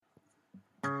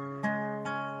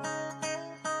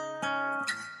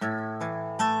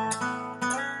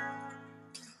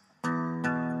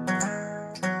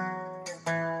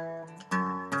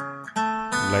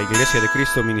La Iglesia de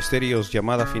Cristo Ministerios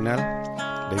Llamada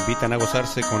Final le invitan a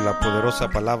gozarse con la poderosa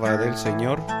palabra del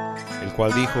Señor, el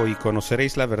cual dijo: y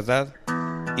conoceréis la verdad,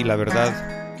 y la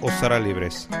verdad os hará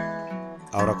libres.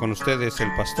 Ahora con ustedes el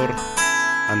pastor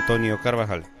Antonio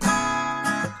Carvajal.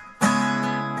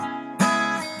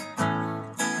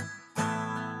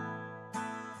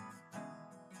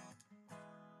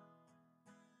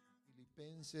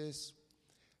 Filipenses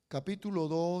capítulo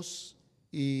 2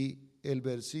 y el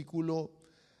versículo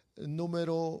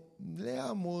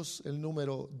leamos el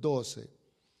número 12.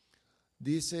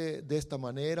 Dice de esta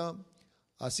manera: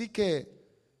 así que,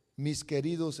 mis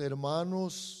queridos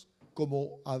hermanos,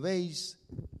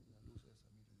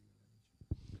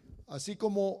 así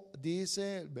como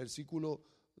dice el versículo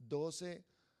 12,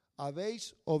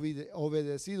 habéis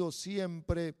obedecido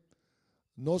siempre,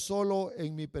 no solo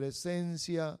en mi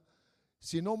presencia,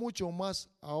 sino mucho más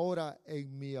ahora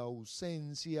en mi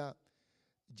ausencia.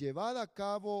 Llevad a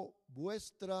cabo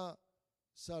vuestra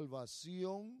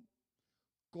salvación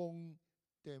con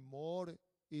temor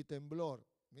y temblor.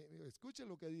 Escuchen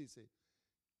lo que dice,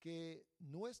 que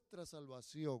nuestra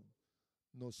salvación,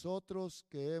 nosotros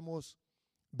que hemos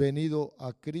venido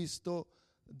a Cristo,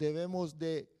 debemos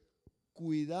de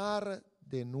cuidar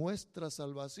de nuestra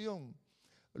salvación.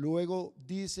 Luego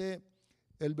dice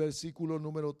el versículo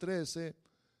número 13,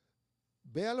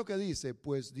 vea lo que dice: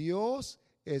 pues Dios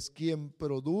es quien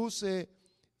produce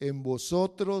en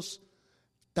vosotros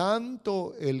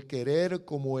tanto el querer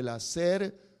como el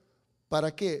hacer.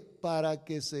 ¿Para qué? Para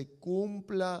que se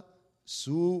cumpla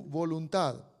su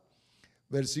voluntad.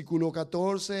 Versículo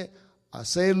 14,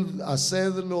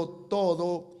 hacedlo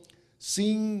todo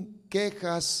sin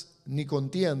quejas ni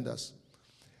contiendas.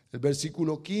 El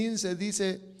versículo 15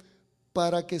 dice: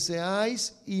 para que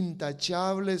seáis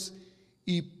intachables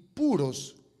y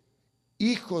puros,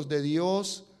 hijos de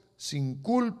Dios, sin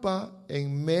culpa,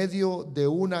 en medio de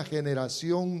una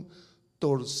generación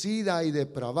torcida y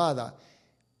depravada.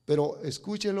 Pero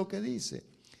escuche lo que dice: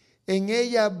 en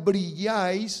ella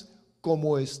brilláis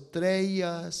como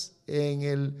estrellas en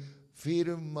el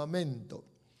firmamento.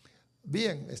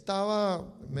 Bien, estaba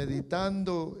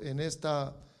meditando en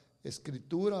esta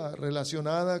escritura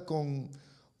relacionada con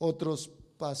otros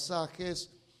pasajes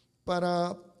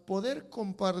para poder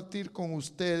compartir con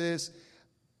ustedes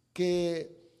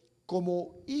que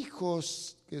como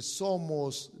hijos que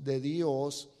somos de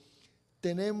Dios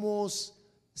tenemos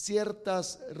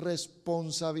ciertas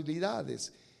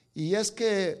responsabilidades. Y es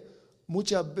que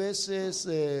muchas veces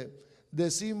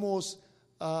decimos,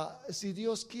 si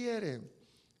Dios quiere,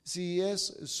 si es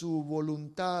su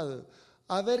voluntad,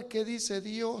 a ver qué dice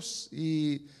Dios.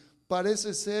 Y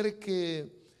parece ser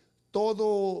que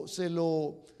todo se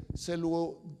lo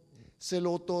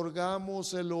otorgamos,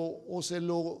 se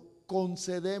lo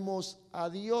concedemos a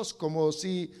Dios, como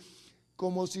si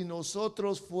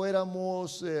nosotros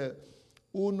fuéramos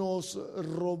unos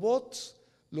robots,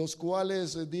 los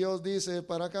cuales Dios dice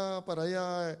para acá, para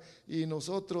allá, y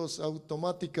nosotros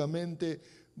automáticamente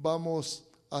vamos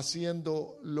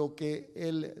haciendo lo que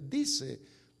Él dice.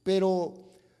 Pero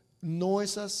no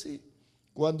es así.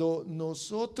 Cuando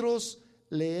nosotros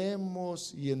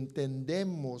leemos y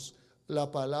entendemos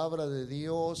la palabra de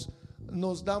Dios,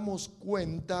 nos damos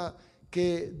cuenta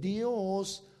que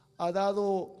Dios ha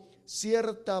dado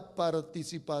cierta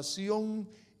participación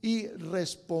y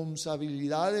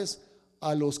responsabilidades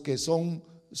a los que son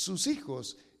sus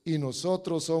hijos, y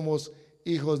nosotros somos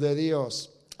hijos de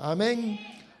Dios. Amén.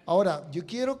 Ahora, yo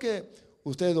quiero que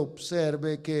usted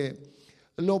observe que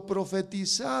lo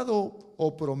profetizado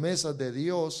o promesas de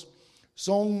Dios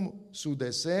son sus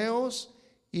deseos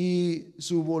y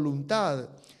su voluntad.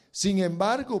 Sin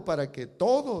embargo, para que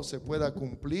todo se pueda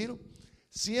cumplir,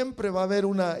 siempre va a haber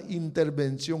una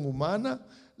intervención humana,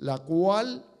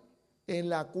 en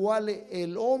la cual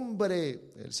el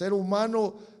hombre, el ser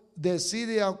humano,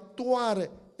 decide actuar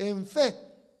en fe.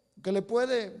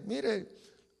 Que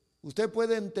usted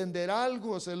puede entender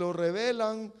algo, se lo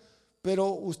revelan,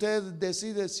 pero usted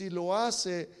decide si lo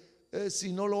hace,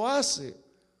 si no lo hace.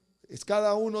 Es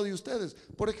cada uno de ustedes.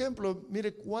 Por ejemplo,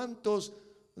 mire cuántos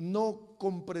no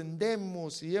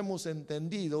comprendemos y hemos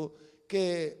entendido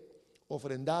que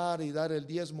ofrendar y dar el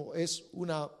diezmo es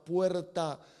una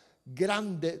puerta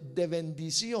grande de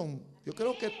bendición. Yo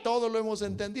creo que todos lo hemos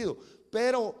entendido,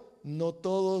 pero no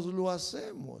todos lo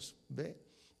hacemos. ¿Ve?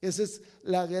 Esa es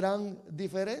la gran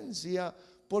diferencia,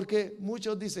 porque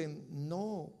muchos dicen,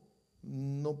 no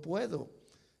puedo.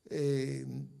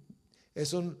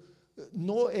 Eso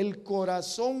no, el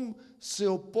corazón se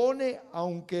opone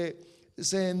aunque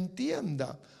se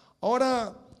entienda.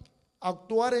 Ahora,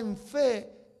 actuar en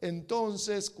fe,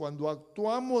 entonces, cuando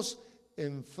actuamos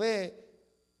en fe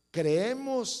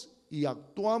creemos y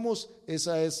actuamos,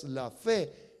 esa es la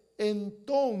fe,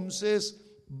 entonces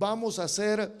vamos a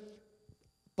ser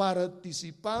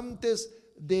participantes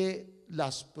de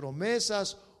las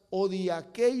promesas o de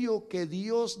aquello que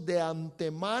Dios de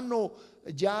antemano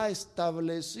ya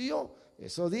estableció.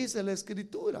 Eso dice la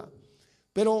Escritura.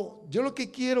 Pero yo lo que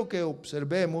quiero que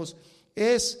observemos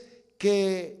es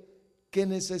que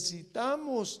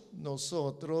necesitamos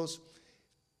nosotros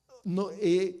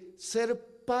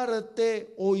ser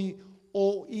parte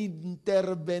o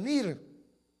intervenir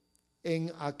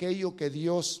en aquello que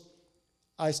Dios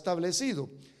ha establecido.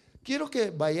 Quiero que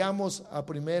vayamos a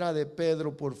Primera de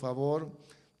Pedro, por favor,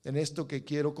 en esto que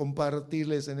quiero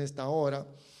compartirles en esta hora.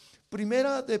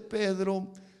 Primera de Pedro,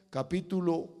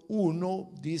 capítulo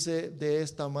 1, dice de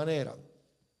esta manera.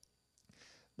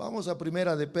 Vamos a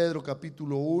Primera de Pedro,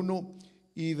 capítulo 1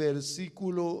 y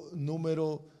versículo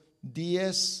número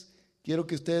 10. Quiero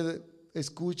que usted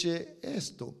escuche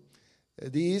esto.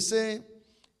 Dice: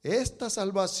 esta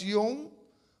salvación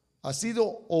ha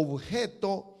sido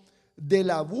objeto de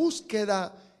la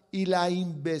búsqueda y la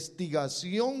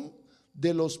investigación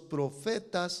de los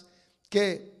profetas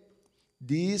que,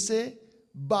 dice,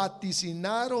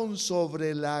 vaticinaron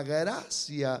sobre la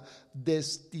gracia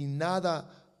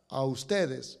destinada a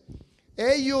ustedes.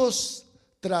 Ellos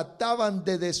trataban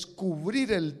de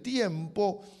descubrir el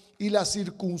tiempo y las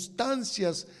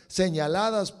circunstancias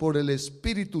señaladas por el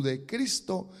Espíritu de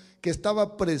Cristo que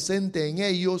estaba presente en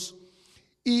ellos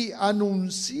y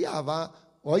anunciaba,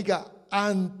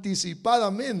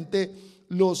 anticipadamente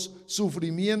los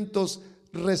sufrimientos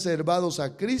reservados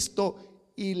a Cristo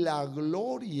y la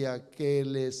gloria que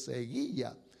le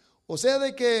seguía. O sea,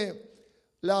 de que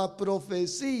la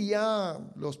profecía,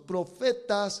 los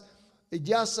profetas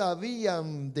ya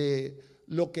sabían de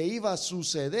lo que iba a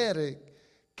suceder,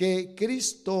 que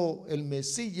Cristo, el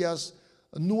Mesías,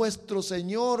 nuestro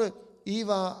Señor,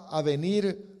 iba a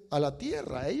venir a la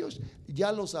tierra. Ellos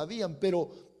ya lo sabían, pero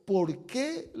 ¿por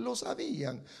qué lo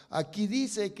sabían? Aquí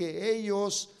dice que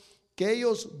ellos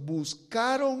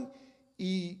buscaron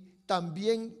y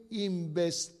también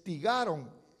investigaron.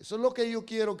 Eso es lo que yo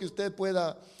quiero que usted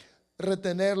pueda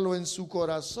retenerlo en su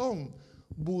corazón.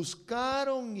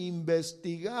 Buscaron,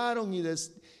 investigaron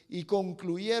y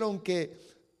concluyeron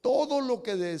que todo lo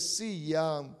que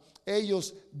decían,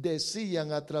 ellos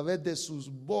decían a través de sus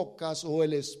bocas, o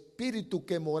el Espíritu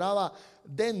que moraba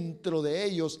dentro de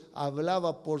ellos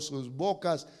hablaba por sus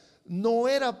bocas, no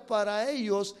era para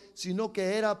ellos, sino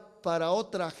que era para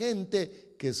otra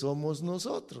gente que somos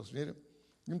nosotros. Miren,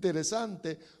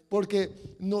 interesante,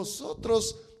 porque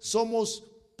nosotros somos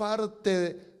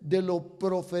parte de lo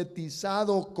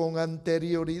profetizado con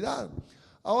anterioridad.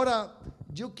 Ahora,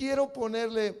 yo quiero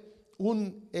ponerle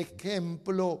un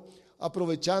ejemplo,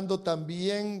 aprovechando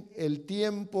también el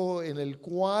tiempo en el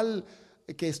cual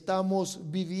que estamos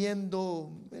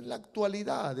viviendo en la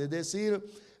actualidad, es decir,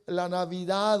 la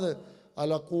Navidad a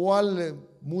la cual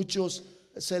muchos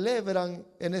celebran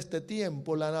en este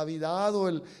tiempo, la Navidad o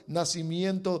el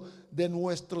nacimiento de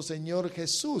nuestro Señor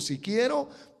Jesús. Y quiero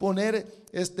poner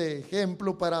este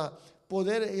ejemplo para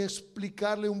poder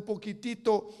explicarle un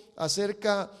poquitito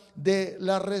acerca de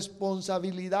la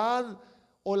responsabilidad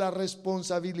o las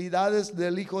responsabilidades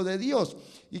del Hijo de Dios.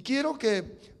 Y quiero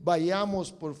que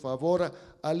vayamos, por favor,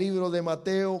 al libro de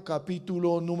Mateo,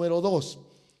 capítulo número 2.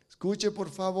 Escuche, por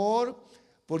favor,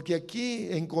 porque aquí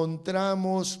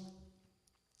encontramos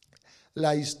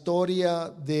la historia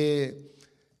de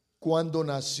cuando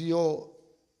nació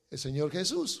el Señor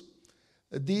Jesús.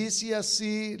 Dice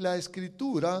así la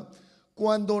Escritura: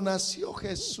 cuando nació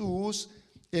Jesús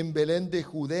en Belén de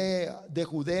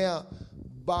Judea,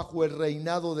 bajo el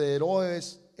reinado de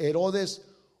Herodes,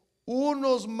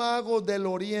 unos magos del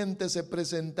oriente se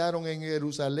presentaron en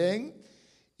Jerusalén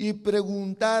y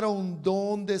preguntaron: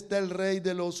 ¿dónde está el rey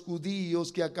de los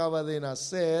judíos que acaba de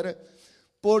nacer?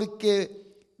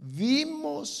 Porque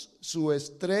vimos su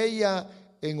estrella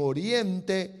en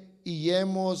oriente y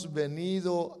hemos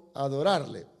venido a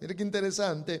adorarle. Mire qué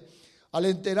interesante. Al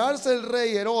enterarse el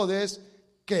rey Herodes,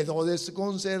 quedó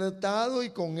desconcertado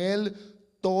y con él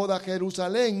toda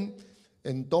Jerusalén.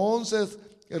 Entonces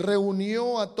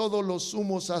reunió a todos los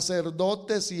sumos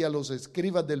sacerdotes y a los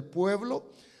escribas del pueblo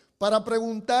para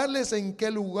preguntarles en qué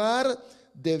lugar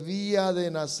debía de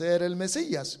nacer el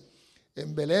Mesías.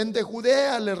 En Belén de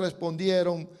Judea, le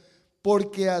respondieron,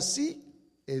 porque así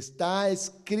está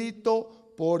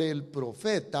escrito por el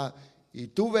profeta: y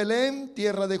tú, Belén,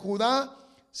 tierra de Judá,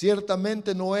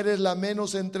 ciertamente no eres la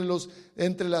menos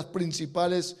entre las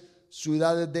principales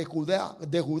ciudades de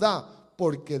Judá,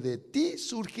 porque de ti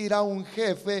surgirá un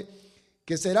jefe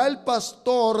que será el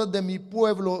pastor de mi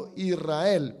pueblo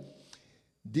Israel.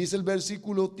 Dice el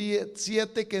versículo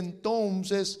 7 que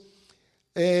entonces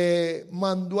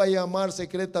mandó a llamar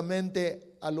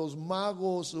secretamente a los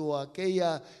magos o a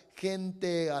aquella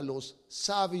gente, a los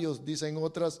sabios, dicen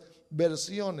otras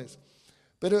versiones.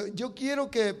 Pero yo quiero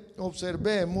que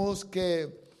observemos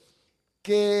que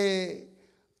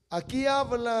aquí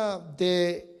habla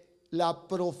de la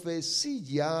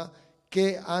profecía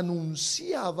que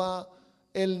anunciaba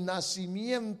el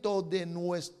nacimiento de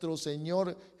nuestro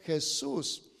Señor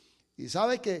Jesús. Y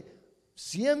sabe que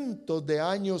cientos de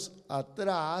años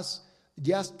atrás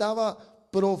ya estaba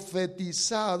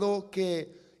profetizado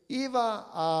que iba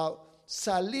a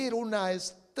salir una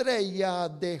estrella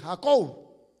de Jacob.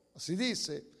 Así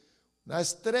dice, una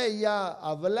estrella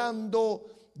hablando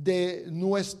de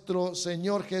nuestro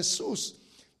Señor Jesús.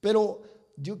 Pero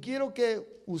yo quiero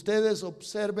que ustedes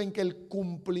observen que el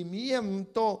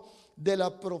cumplimiento de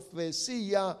la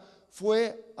profecía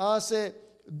fue hace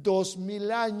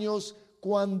 2000 años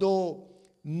cuando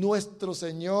nuestro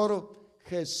Señor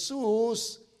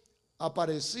Jesús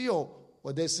apareció,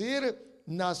 es decir,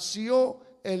 nació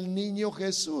el niño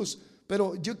Jesús.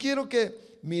 Pero yo quiero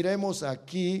que miremos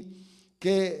aquí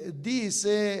que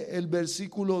dice el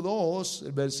versículo 2,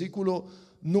 el versículo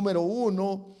número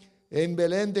 1, en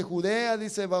Belén de Judea,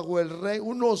 dice, bajo el rey,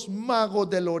 unos magos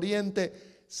del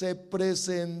oriente se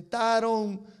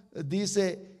presentaron,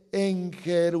 dice, en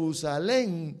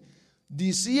Jerusalén,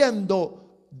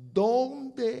 diciendo,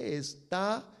 ¿dónde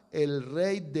está el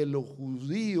rey de los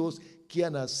judíos que ha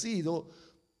nacido?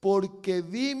 Porque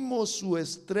vimos su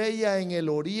estrella en el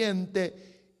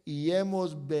oriente y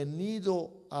hemos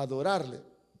venido a adorarle.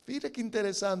 Fíjate qué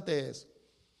interesante es,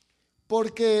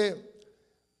 porque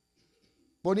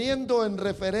poniendo en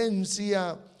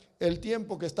referencia el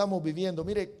tiempo que estamos viviendo,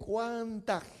 mire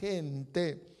cuánta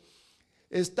gente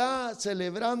está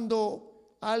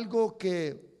celebrando algo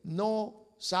que no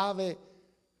sabe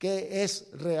qué es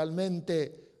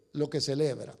realmente lo que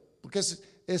celebra, porque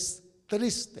es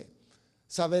triste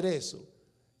saber eso.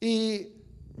 Y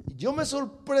yo me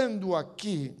sorprendo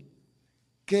aquí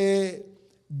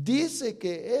que dice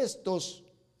que estos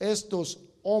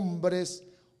hombres,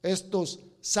 estos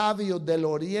sabios del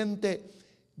oriente,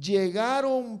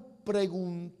 llegaron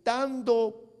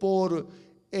preguntando por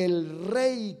el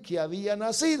rey que había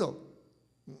nacido.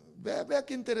 Vea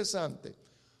qué interesante.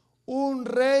 Un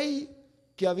rey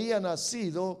que había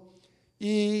nacido,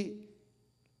 y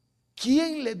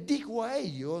 ¿quién les dijo a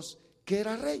ellos que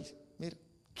era rey? Mira,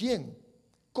 ¿quién?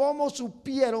 ¿Cómo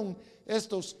supieron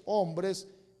estos hombres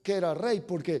que era rey?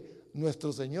 Porque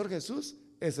nuestro Señor Jesús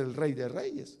es el Rey de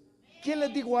Reyes. ¿Quién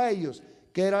les dijo a ellos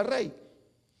que era rey?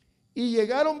 Y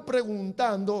llegaron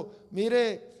preguntando,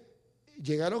 mire,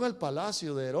 llegaron al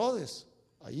palacio de Herodes.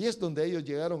 Ahí es donde ellos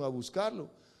llegaron a buscarlo,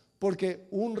 porque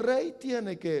un rey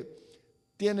tiene que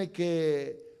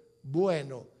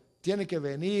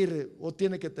venir o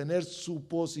tiene que tener su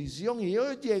posición, y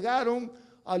ellos llegaron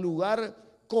al lugar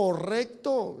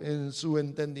correcto en su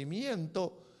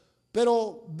entendimiento.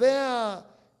 Pero vea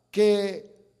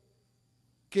que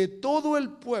todo el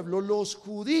pueblo, los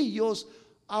judíos,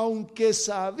 aunque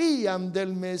sabían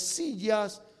del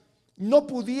Mesías, no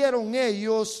pudieron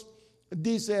ellos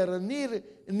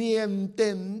discernir ni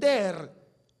entender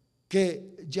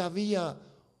que ya había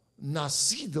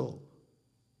nacido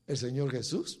el Señor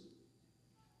Jesús.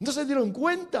 No se dieron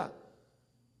cuenta.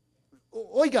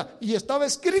 Oiga, y estaba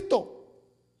escrito.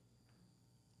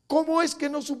 ¿Cómo es que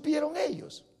no supieron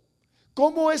ellos?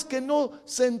 ¿Cómo es que no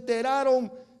se enteraron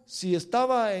si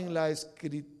estaba en la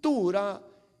escritura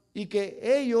y que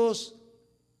ellos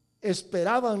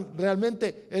esperaban,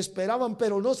 realmente esperaban,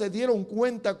 pero no se dieron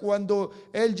cuenta cuando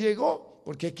Él llegó?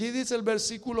 Porque aquí dice el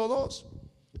versículo 2,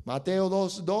 Mateo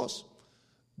 2:2,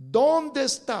 ¿dónde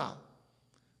está?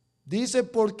 Dice,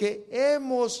 porque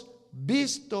hemos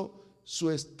visto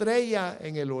su estrella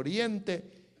en el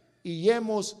oriente y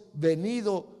hemos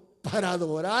venido para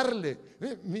adorarle.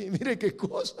 Mire qué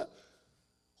cosa.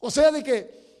 O sea, de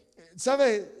que,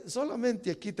 ¿sabe? Solamente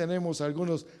aquí tenemos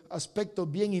algunos aspectos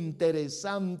bien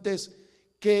interesantes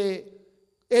que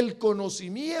el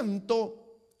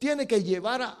conocimiento tiene que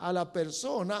llevar a la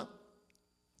persona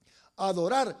a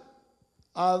adorar.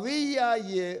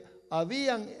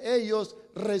 Habían ellos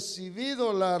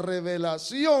recibido la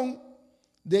revelación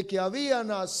de que había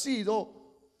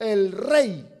nacido el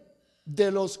rey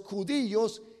de los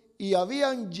judíos y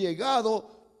habían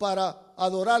llegado para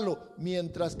adorarlo,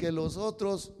 mientras que los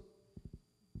otros,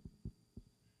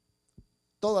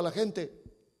 toda la gente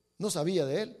no sabía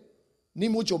de él, ni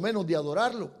mucho menos de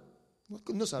adorarlo.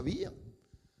 No sabían.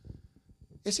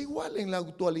 Es igual en la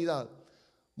actualidad.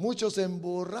 Muchos se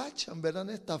emborrachan, ¿verdad?,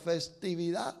 en esta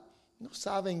festividad. No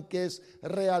saben qué es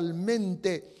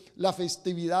realmente la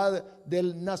festividad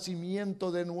del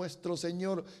nacimiento de nuestro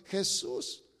Señor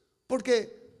Jesús,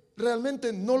 porque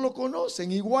realmente no lo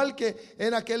conocen, igual que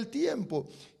en aquel tiempo.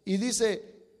 Y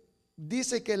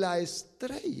dice que la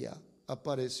estrella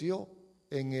apareció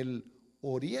en el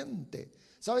oriente.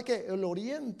 ¿Sabe que el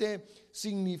oriente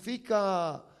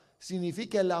significa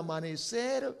el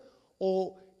amanecer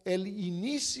o el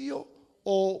inicio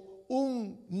o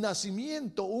un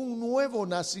nacimiento, un nuevo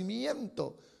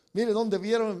nacimiento? Mire, ¿dónde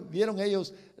vieron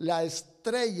ellos la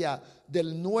estrella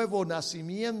del nuevo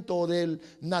nacimiento o del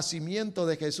nacimiento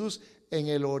de Jesús? En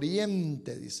el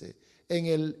oriente, dice, en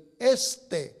el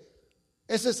este.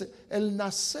 Ese es el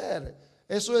nacer,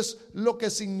 eso es lo que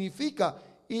significa.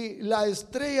 Y la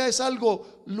estrella es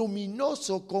algo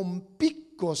luminoso con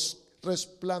picos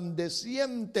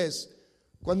resplandecientes.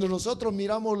 Cuando nosotros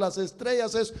miramos las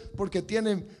estrellas es porque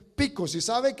tienen picos. Y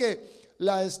sabe que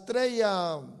la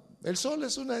estrella, el sol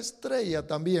es una estrella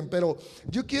también, pero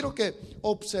yo quiero que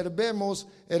observemos,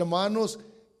 hermanos,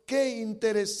 qué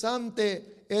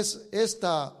interesante es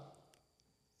esta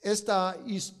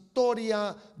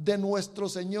historia de nuestro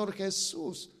Señor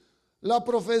Jesús. La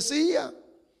profecía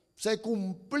se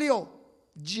cumplió,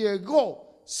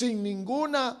 llegó sin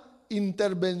ninguna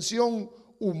intervención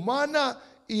humana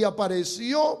y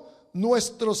apareció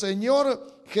nuestro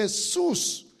Señor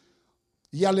Jesús.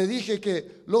 Ya le dije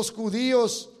que los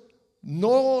judíos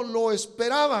no lo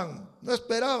esperaban, no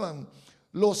esperaban.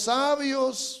 Los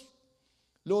sabios,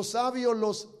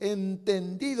 los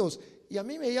entendidos. Y a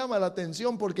mí me llama la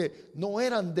atención porque no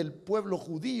eran del pueblo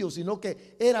judío, sino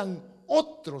que eran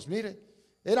otros, mire.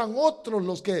 Eran otros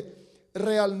los que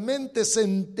realmente se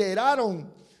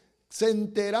enteraron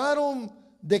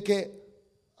de que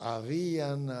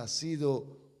había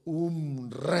nacido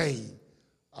un rey,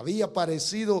 había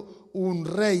aparecido un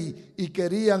rey y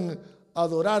querían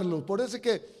adorarlo. Por eso es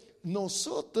que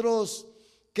nosotros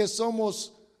que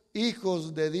somos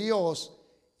hijos de Dios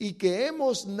y que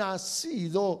hemos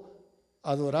nacido,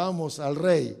 adoramos al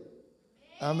rey.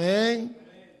 Amén.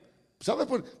 ¿Sabe?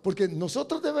 Porque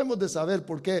nosotros debemos de saber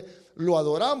por qué lo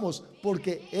adoramos,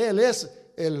 porque Él es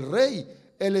el Rey,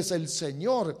 Él es el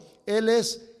Señor, Él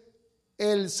es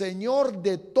el Señor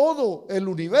de todo el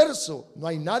universo. No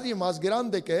hay nadie más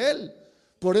grande que Él.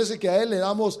 Por eso es que a Él le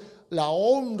damos la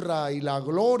honra y la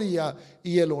gloria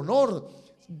y el honor.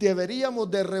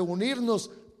 Deberíamos de reunirnos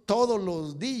todos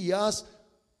los días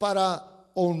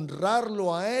para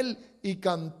honrarlo a Él y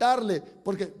cantarle,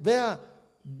 porque vea,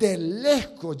 de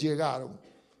lejos llegaron,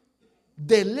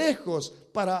 de lejos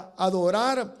para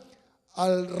adorar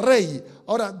al rey.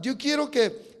 Ahora, yo quiero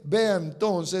que vean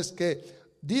entonces que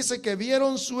dice que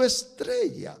vieron su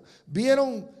estrella,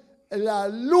 vieron la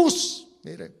luz,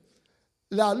 miren,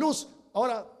 la luz.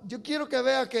 Ahora, yo quiero que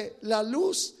vea que la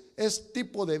luz es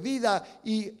tipo de vida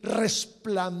y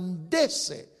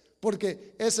resplandece,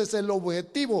 porque ese es el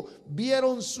objetivo.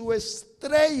 Vieron su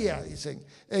estrella, dicen,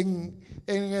 en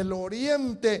el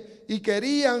oriente y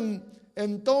querían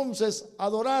entonces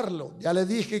adorarlo. Ya les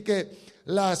dije que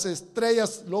las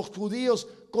estrellas los judíos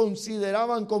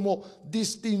consideraban como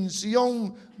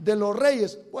distinción de los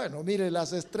reyes. Bueno, mire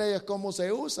las estrellas cómo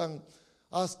se usan.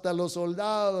 Hasta los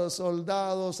soldados,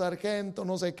 sargentos,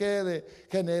 no sé qué, de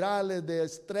generales de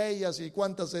estrellas y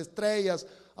cuántas estrellas.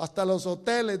 Hasta los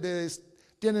hoteles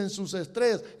tienen sus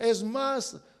estrellas. Es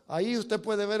más, ahí usted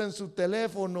puede ver en su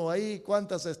teléfono ahí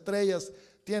cuántas estrellas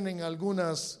tienen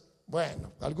algunas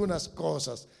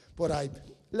cosas por ahí.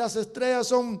 Las estrellas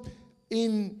son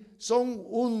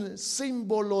un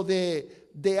símbolo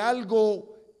de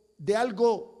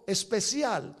algo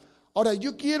especial. Ahora,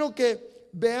 yo quiero que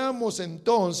veamos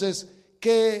entonces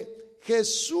que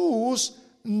Jesús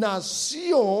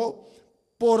nació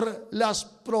por las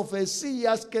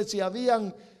profecías que se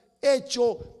habían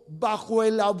hecho bajo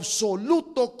el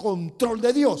absoluto control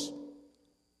de Dios,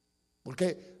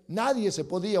 porque nadie se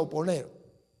podía oponer,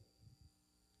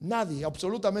 nadie,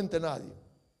 absolutamente nadie.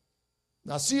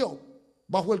 Nació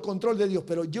bajo el control de Dios.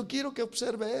 Pero yo quiero que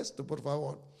observe esto, por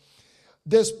favor.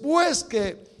 Después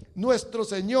que nuestro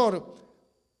Señor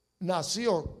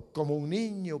nació como un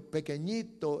niño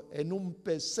pequeñito en un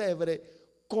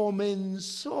pesebre,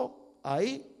 comenzó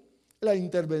ahí la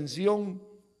intervención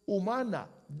humana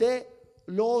de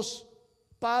los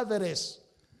padres,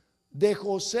 de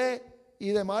José y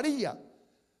de María.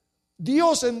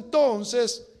 Dios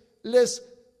entonces les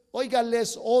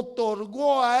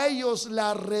otorgó a ellos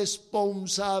la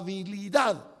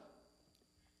responsabilidad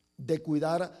de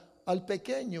cuidar al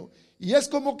pequeño. Y es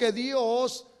como que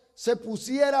Dios se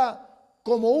pusiera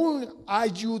como un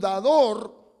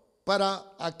ayudador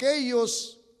para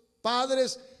aquellos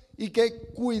padres y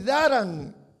que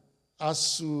cuidaran a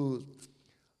su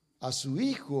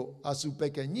hijo, a su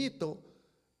pequeñito.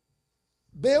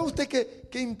 Vea usted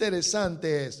qué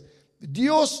interesante es.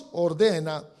 Dios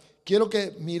ordena. Quiero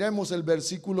que miremos el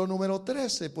versículo número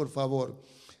 13, por favor.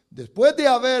 Después de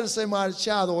haberse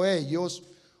marchado ellos,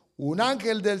 un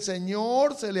ángel del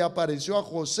Señor se le apareció a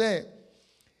José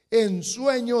en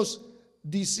sueños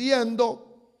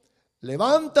diciendo: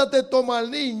 levántate, toma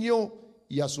al niño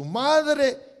y a su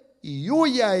madre y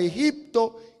huye a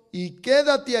Egipto y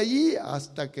quédate allí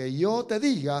hasta que yo te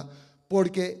diga,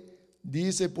 porque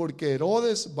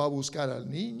Herodes va a buscar al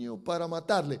niño para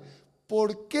matarle.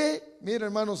 ¿Por qué? Mira,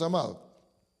 hermanos amados,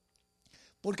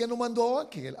 ¿por qué no mandó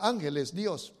ángeles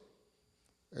Dios?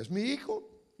 Es mi hijo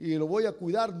y lo voy a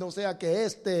cuidar, no sea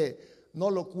que no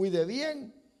lo cuide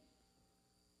bien.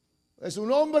 Es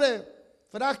un hombre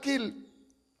frágil,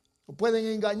 lo pueden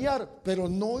engañar, pero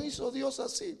no hizo Dios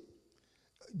así.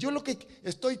 Yo lo que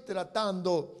estoy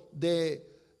tratando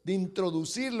de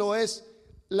introducirlo es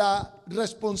la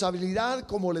responsabilidad,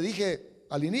 como le dije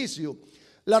al inicio,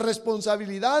 la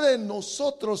responsabilidad de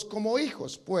nosotros como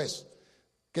hijos, pues,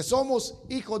 que somos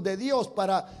hijos de Dios,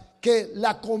 para que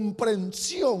la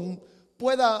comprensión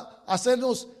pueda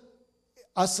hacernos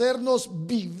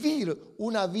vivir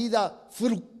una vida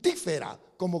fructífera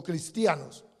como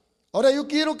cristianos. Ahora yo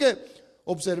quiero que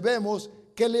observemos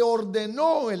que le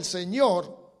ordenó el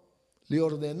Señor, le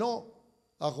ordenó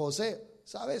a José,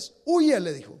 ¿sabes? Huye,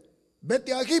 le dijo,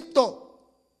 vete a Egipto,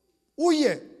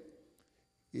 huye.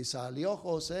 Y salió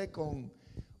José con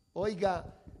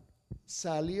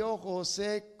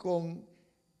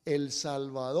el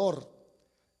Salvador.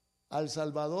 Al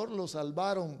Salvador lo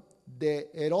salvaron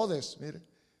de Herodes. Mire,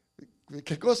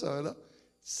 qué cosa, ¿verdad?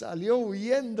 Salió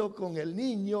huyendo con el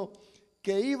niño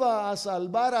que iba a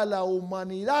salvar a la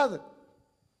humanidad.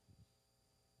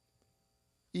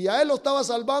 Y a él lo estaba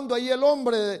salvando ahí el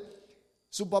hombre,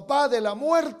 su papá, de la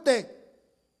muerte.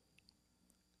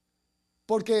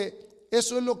 Porque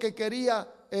eso es lo que quería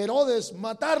Herodes,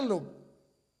 matarlo.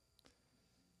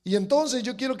 Y entonces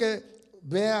yo quiero que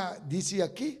vea, dice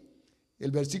aquí,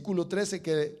 el versículo 13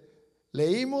 que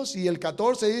leímos, y el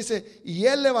 14 dice: y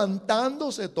él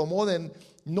levantándose tomó de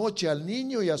noche al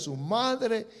niño y a su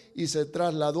madre y se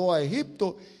trasladó a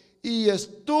Egipto y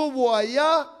estuvo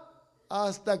allá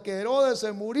hasta que Herodes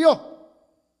se murió.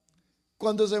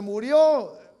 Cuando se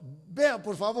murió, vea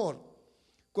por favor,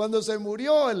 cuando se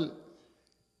murió el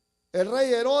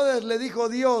rey Herodes, le dijo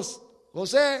Dios: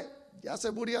 José, ya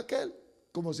se murió aquel,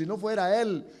 como si no fuera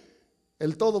él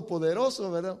el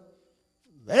todopoderoso, ¿verdad?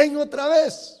 Ven otra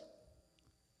vez.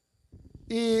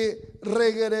 Y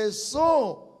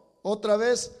regresó otra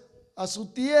vez a su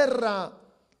tierra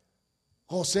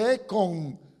José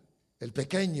con el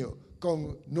pequeño,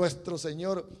 con nuestro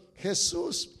Señor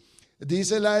Jesús.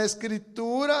 Dice la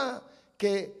Escritura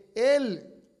que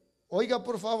él, oiga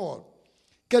por favor,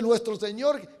 que nuestro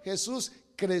Señor Jesús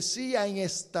crecía en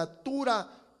estatura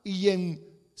y en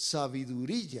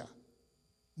sabiduría.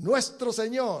 Nuestro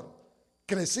Señor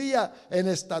crecía en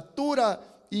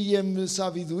estatura y en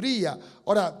sabiduría.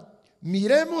 Ahora,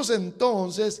 miremos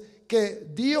entonces que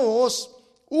Dios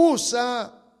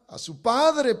usa a su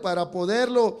Padre para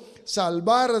poderlo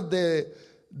salvar de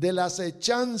la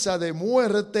acechanza de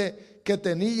muerte que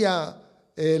tenía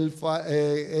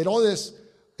Herodes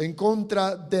en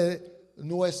contra de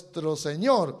nuestro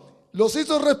Señor. Los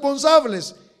hizo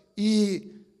responsables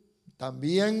y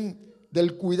también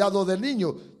del cuidado del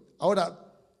niño. Ahora,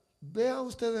 vea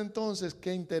usted entonces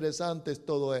qué interesante es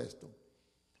todo esto.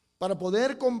 Para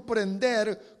poder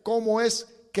comprender cómo es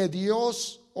que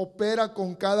Dios opera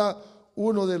con cada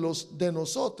uno de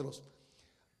nosotros.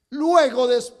 Luego,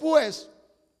 después,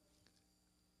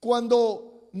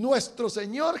 cuando nuestro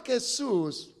Señor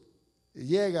Jesús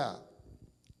llega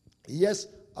y es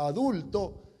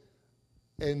adulto,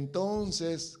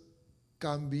 entonces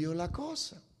cambió la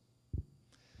cosa.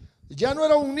 Ya no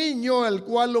era un niño el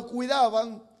cual lo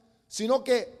cuidaban, sino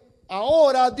que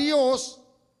ahora Dios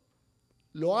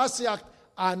lo hace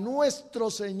a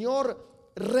nuestro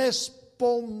Señor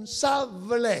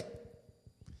responsable.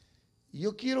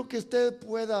 Yo quiero que usted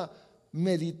pueda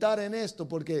meditar en esto,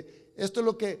 porque esto es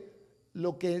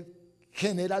lo que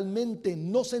generalmente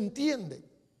no se entiende.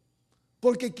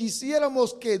 Porque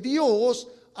quisiéramos que Dios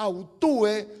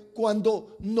actúe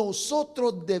cuando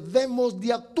nosotros debemos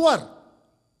de actuar.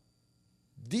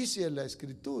 Dice en la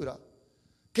Escritura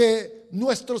que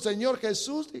nuestro Señor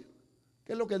Jesús, ¿qué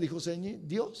es lo que dijo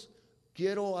Dios?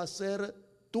 Quiero hacer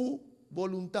tu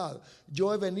voluntad.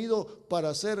 Yo he venido para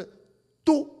hacer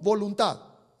tu voluntad.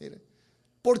 Mire,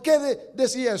 ¿Por qué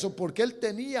decía eso? Porque él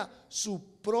tenía su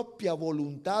propia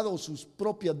voluntad o sus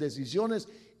propias decisiones,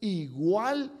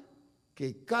 igual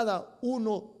que cada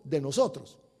uno de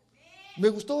nosotros. Me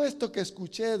gustó esto que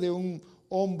escuché de un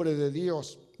hombre de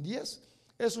Dios, y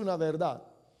es una verdad.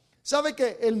 ¿Sabe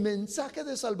que el mensaje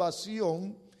de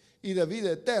salvación y de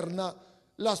vida eterna,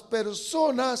 las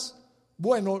personas,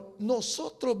 bueno,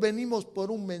 nosotros venimos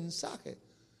por un mensaje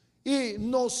y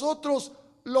nosotros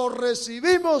lo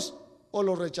recibimos o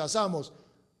lo rechazamos?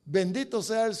 Bendito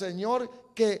sea el Señor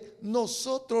que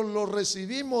nosotros lo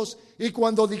recibimos, y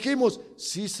cuando dijimos,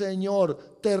 sí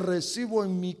Señor, te recibo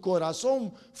en mi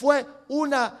corazón, fue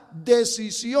una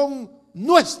decisión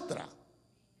nuestra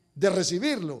de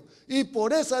recibirlo, y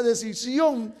por esa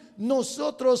decisión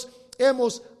nosotros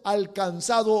hemos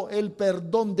alcanzado el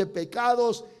perdón de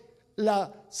pecados,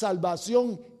 la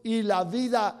salvación y la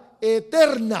vida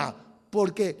eterna,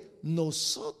 porque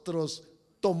nosotros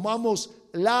tomamos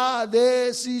la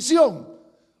decisión.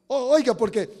 Oiga,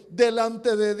 porque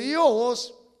delante de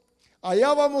Dios,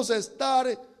 allá vamos a estar,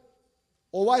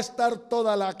 o va a estar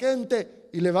toda la gente,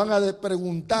 y le van a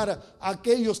preguntar a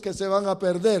aquellos que se van a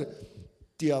perder,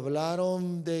 ¿te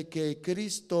hablaron de que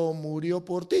Cristo murió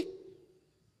por ti?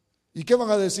 ¿Y qué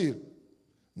van a decir?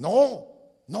 No,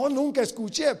 nunca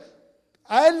escuché.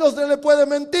 A él no se le puede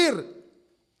mentir.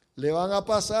 Le van a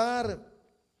pasar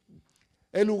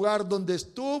el lugar donde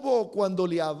estuvo cuando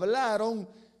le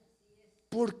hablaron.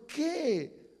 ¿Por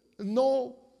qué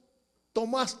no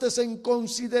tomaste en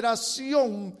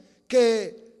consideración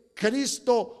que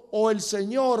Cristo o el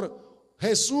Señor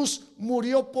Jesús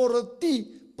murió por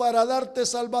ti para darte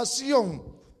salvación?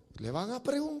 Le van a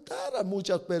preguntar a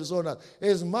muchas personas.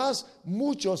 Es más,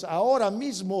 muchos ahora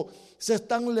mismo se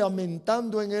están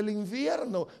lamentando en el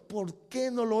infierno. ¿Por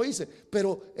qué no lo hice?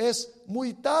 Pero es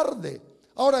muy tarde.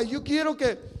 Ahora yo quiero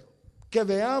que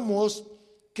veamos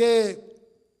que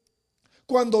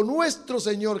cuando nuestro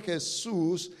Señor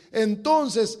Jesús,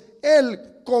 entonces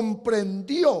Él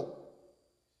comprendió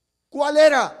cuál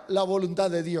era la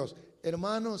voluntad de Dios.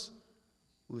 Hermanos,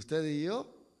 usted y yo,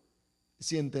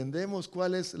 si entendemos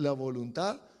cuál es la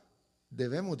voluntad,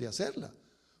 debemos de hacerla.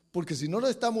 Porque si no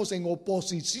estamos en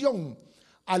oposición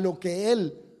a lo que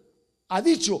Él ha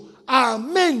dicho, a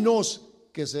menos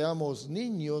que seamos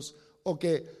niños o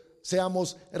que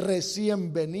seamos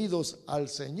recién venidos al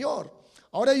Señor.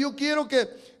 Ahora yo quiero que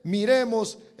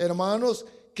miremos, hermanos,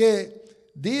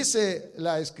 que dice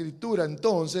la Escritura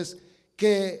entonces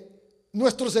que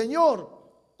nuestro Señor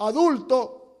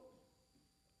adulto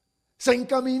se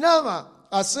encaminaba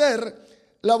a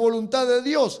hacer la voluntad de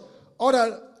Dios.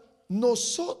 Ahora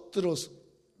nosotros,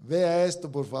 vea esto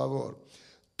por favor,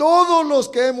 todos los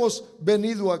que hemos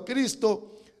venido a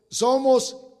Cristo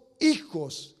somos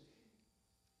hijos.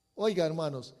 Oiga,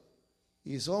 hermanos,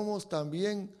 y somos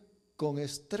también con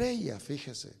estrella,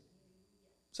 fíjese.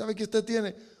 ¿Sabe que usted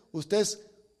tiene? Usted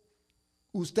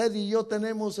y yo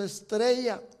tenemos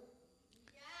estrella.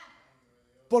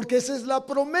 Porque esa es la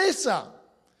promesa.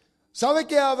 ¿Sabe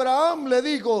que Abraham le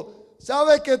dijo?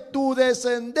 ¿Sabe que tu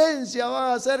descendencia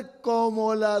va a ser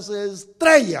como las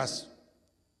estrellas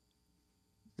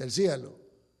del cielo?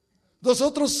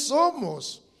 Nosotros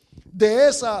somos de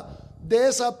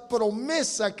esa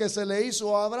promesa que se le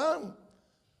hizo a Abraham.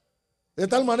 De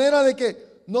tal manera de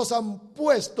que nos han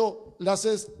puesto las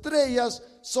estrellas,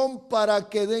 son para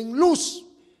que den luz.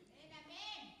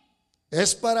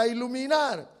 Es para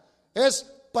iluminar, es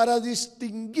para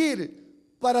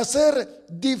distinguir, para hacer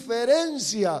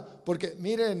diferencia. Porque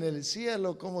miren en el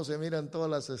cielo cómo se miran todas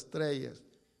las estrellas.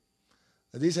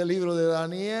 Dice el libro de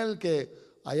Daniel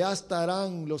que allá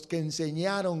estarán los que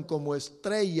enseñaron como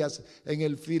estrellas en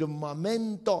el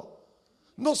firmamento.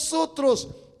 Nosotros,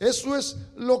 eso es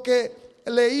lo que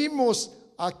leímos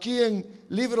aquí en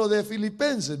libro de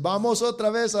Filipenses. Vamos otra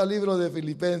vez al libro de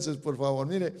Filipenses, por favor.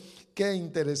 Mire qué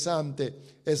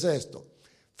interesante es esto.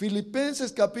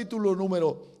 Filipenses capítulo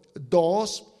número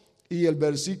 2 y el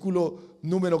versículo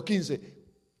número 15.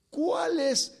 ¿Cuál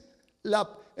es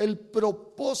el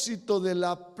propósito de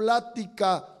la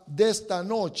plática de esta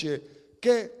noche?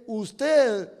 Que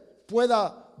usted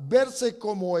pueda verse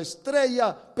como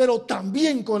estrella, pero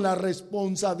también con las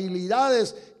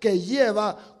responsabilidades que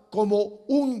lleva como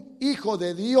un hijo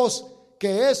de Dios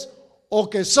que es o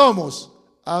que somos.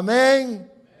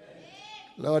 Amén.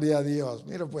 Gloria a Dios.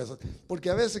 Mira pues,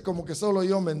 porque a veces como que solo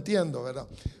yo me entiendo, ¿verdad?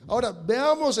 Ahora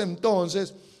veamos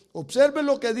entonces, observe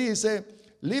lo que dice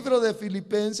libro de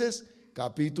Filipenses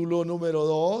capítulo número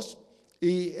 2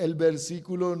 y el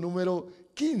versículo número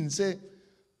 15.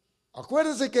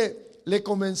 Acuérdense que le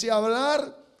comencé a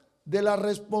hablar de la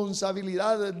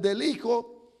responsabilidad del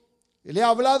hijo Le he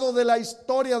hablado de la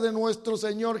historia de nuestro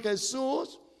Señor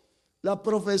Jesús, la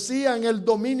profecía en el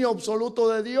dominio absoluto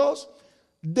de Dios,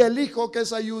 del Hijo que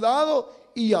es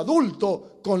ayudado y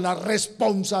adulto con la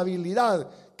responsabilidad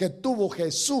que tuvo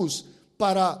Jesús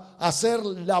para hacer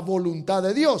la voluntad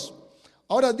de Dios.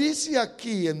 Ahora dice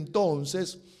aquí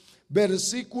entonces,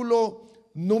 versículo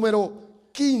número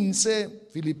 15,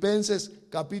 Filipenses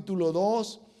capítulo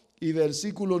 2 y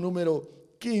versículo número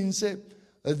 15,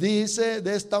 dice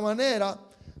de esta manera: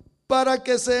 para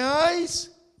que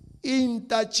seáis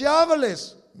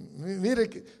intachables.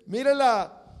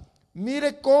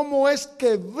 Mire cómo es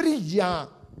que brillan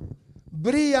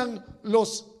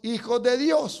los hijos de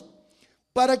Dios.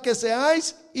 Para que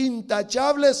seáis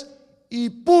intachables y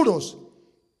puros,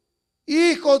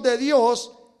 hijos de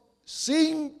Dios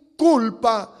sin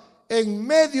culpa en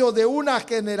medio de una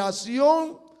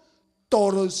generación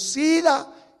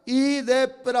torcida y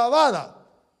depravada.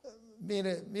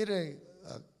 Mire,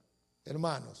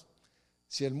 hermanos,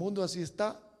 si el mundo así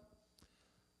está,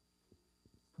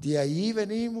 de ahí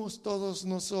venimos todos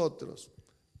nosotros.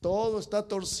 Todo está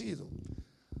torcido.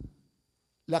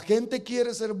 La gente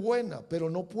quiere ser buena, pero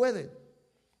no puede.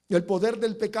 El poder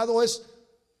del pecado es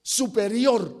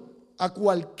superior a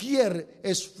cualquier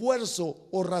esfuerzo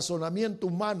o razonamiento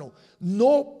humano.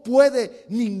 No puede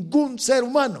ningún ser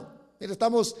humano. Mira,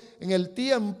 estamos en el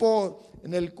tiempo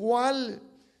en el cual,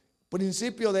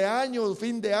 principio de año,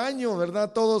 fin de año,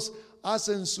 ¿verdad? Todos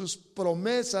hacen sus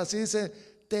promesas y dicen: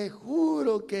 te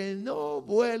juro que no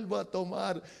vuelvo a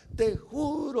tomar, te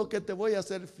juro que te voy a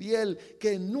ser fiel,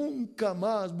 que nunca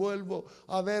más vuelvo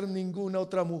a ver ninguna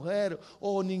otra mujer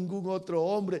o ningún otro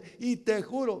hombre, y te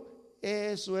juro.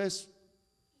 Eso es,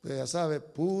 ya sabe,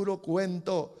 puro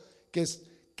cuento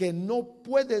que no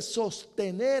puede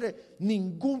sostener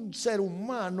ningún ser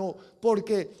humano,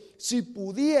 porque si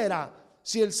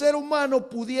el ser humano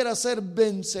pudiera ser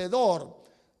vencedor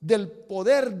del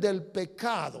poder del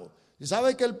pecado, y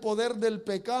sabe que el poder del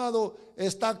pecado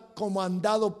está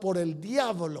comandado por el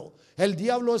diablo. El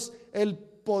diablo es el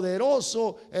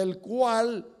poderoso, el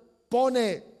cual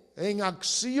pone en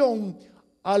acción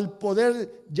al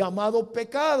poder llamado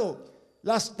pecado.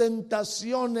 Las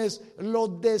tentaciones,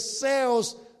 los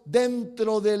deseos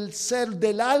dentro del ser,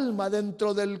 del alma,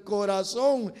 dentro del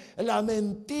corazón, la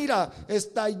mentira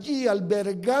está allí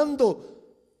albergando.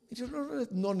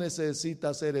 No necesita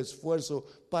hacer esfuerzo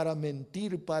para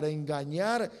mentir, para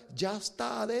engañar, ya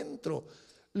está adentro.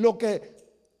 Lo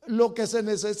que se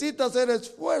necesita hacer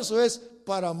esfuerzo es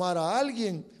para amar a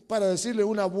alguien, para decirle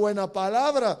una buena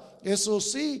palabra. Eso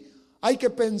sí, hay que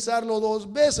pensarlo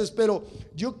 2 veces, pero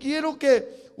yo quiero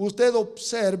que usted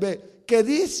observe que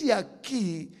dice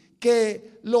aquí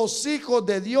que los hijos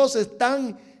de Dios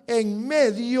están en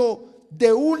medio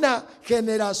de una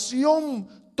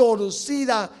generación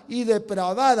torcida y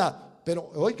depravada.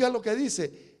 Pero oiga lo que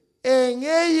dice: en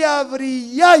ella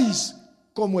brilláis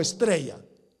como estrella.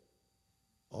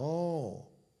 Oh,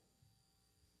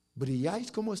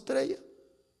 ¿brilláis como estrella?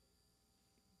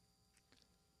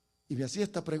 Y me hacía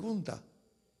esta pregunta: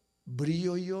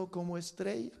 ¿brillo yo como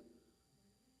estrella?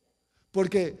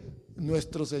 Porque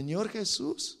nuestro Señor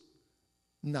Jesús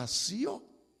nació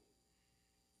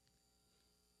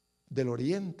del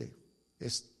oriente,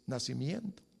 es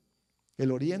nacimiento,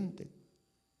 el oriente.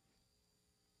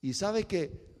 Y sabe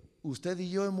que usted y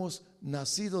yo hemos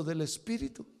nacido del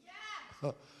Espíritu.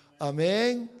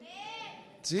 Amén.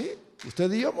 Sí, usted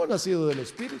y yo hemos nacido del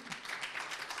Espíritu.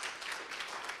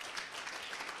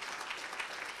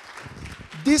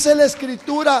 Dice la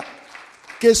Escritura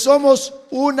que somos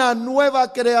una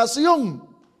nueva creación,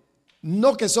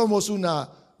 no que somos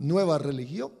una nueva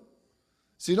religión,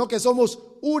 sino que somos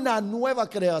una nueva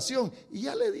creación. Y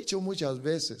ya le he dicho muchas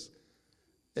veces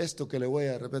esto que le voy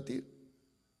a repetir: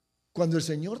 cuando el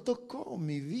Señor tocó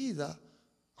mi vida,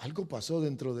 algo pasó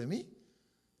dentro de mí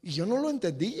y yo no lo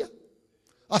entendía.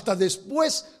 Hasta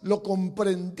después lo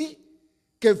comprendí,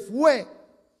 que fue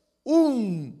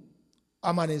un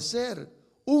amanecer,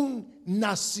 un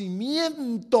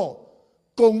nacimiento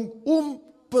con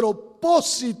un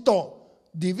propósito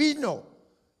divino.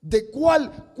 ¿De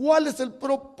cuál es el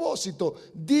propósito?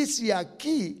 Dice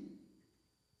aquí: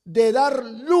 de dar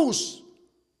luz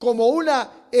como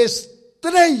una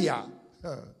estrella.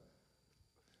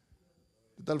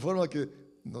 De tal forma que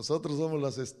nosotros somos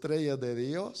las estrellas de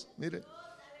Dios. Mire,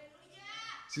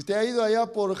 si usted ha ido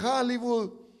allá por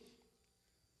Hollywood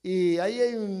y ahí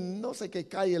hay no sé qué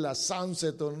calle, la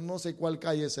Sunset o no sé cuál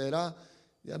calle será,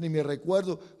 ya ni me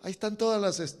recuerdo, ahí están todas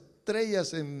las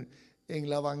estrellas en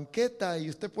la banqueta, y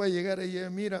usted puede llegar ahí,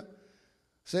 mira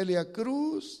Celia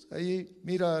Cruz, ahí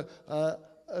mira a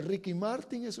Ricky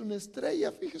Martin, es una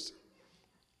estrella, fíjese.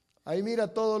 Ahí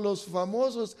mira todos los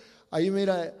famosos, ahí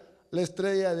mira la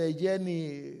estrella de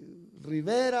Jenny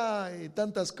Rivera y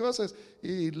tantas cosas,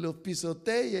 y lo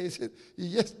pisotea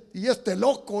y este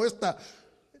loco, esta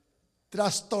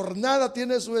trastornada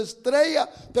tiene su estrella.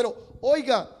 Pero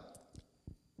oiga,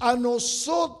 a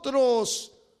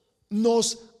nosotros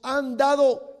nos han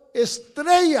dado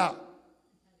estrella,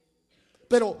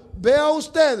 pero vea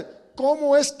usted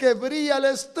cómo es que brilla la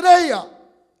estrella.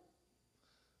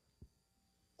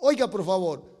 Oiga, por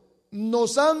favor,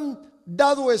 nos han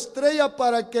dado estrella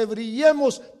para que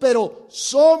brillemos, pero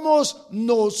somos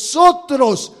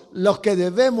nosotros los que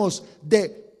debemos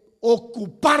de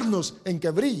ocuparnos en que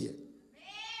brille.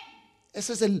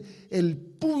 Ese es el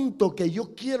punto que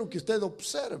yo quiero que usted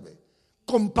observe,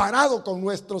 comparado con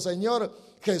nuestro Señor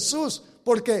Jesús,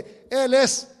 porque Él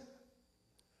es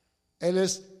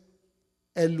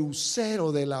el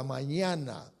lucero de la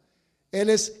mañana. Él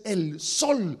es el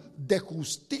sol de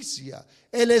justicia.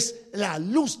 Él es la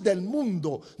luz del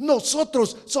mundo.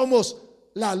 Nosotros somos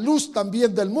la luz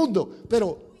también del mundo.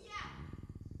 Pero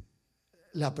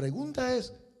la pregunta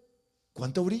es,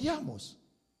 ¿cuánto brillamos?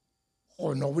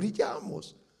 ¿O no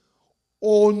brillamos?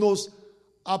 ¿O nos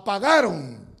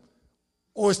apagaron?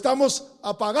 ¿O estamos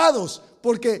apagados?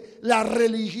 Porque la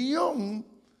religión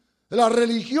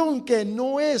que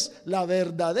no es la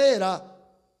verdadera,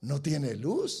 no tiene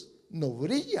luz. No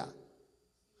brilla,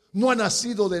 no ha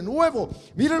nacido de nuevo.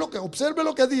 Mire observe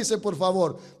lo que dice, por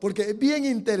favor, porque es bien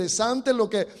interesante lo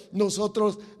que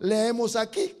nosotros leemos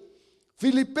aquí.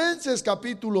 Filipenses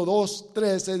capítulo 2,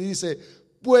 13 dice: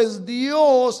 pues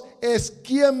Dios es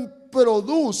quien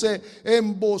produce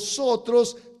en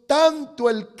vosotros tanto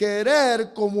el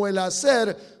querer como el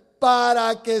hacer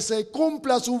para que se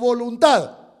cumpla su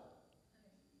voluntad.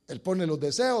 Él pone los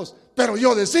deseos, pero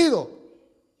yo decido.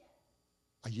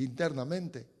 Allí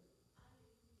internamente,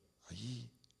 allí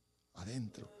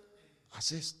adentro,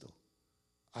 haz esto,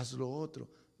 haz lo otro.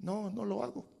 No lo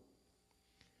hago.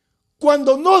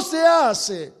 Cuando no se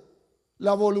hace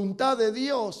la voluntad de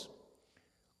Dios,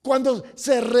 cuando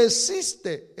se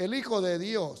resiste el Hijo de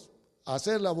Dios a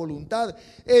hacer la voluntad,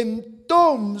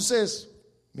 entonces,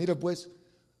 mire pues,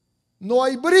 no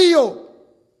hay brillo,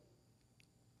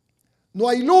 no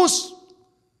hay luz,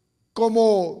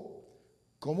 como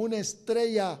una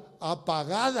estrella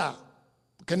apagada,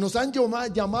 que nos han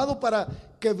llamado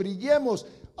para que brillemos.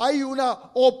 Hay una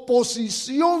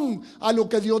oposición a lo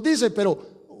que Dios dice,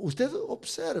 pero usted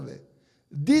observe,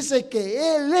 dice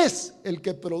que Él es el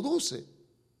que produce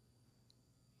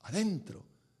adentro,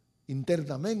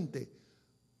 internamente,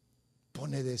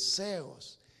 pone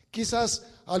deseos. Quizás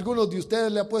a algunos de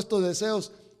ustedes le ha puesto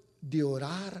deseos de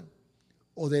orar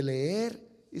o de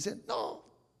leer, y dicen,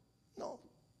 no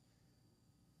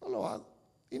lo hago,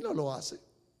 y no lo hace,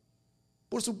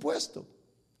 por supuesto.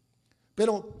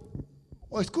 Pero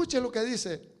escuche lo que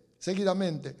dice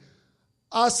seguidamente: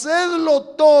 hacedlo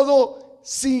todo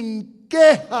sin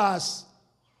quejas.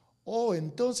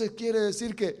 Entonces quiere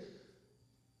decir que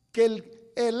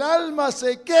el alma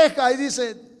se queja y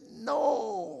dice,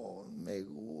 no me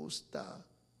gusta.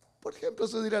 Por ejemplo,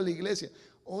 eso de ir a la iglesia,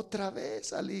 otra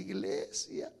vez a la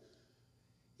iglesia,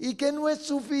 y que no es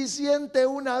suficiente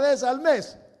una vez al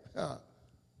mes.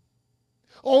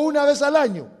 O una vez al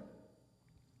año.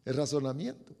 El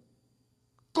razonamiento.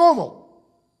 ¿Cómo?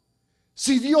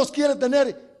 Si Dios quiere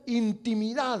tener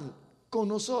intimidad con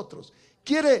nosotros,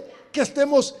 quiere que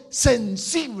estemos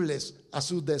sensibles a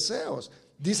sus deseos.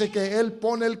 Dice que Él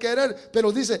pone el querer,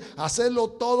 pero dice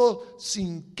hacerlo todo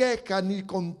sin queja ni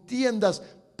contiendas.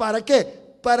 ¿Para qué?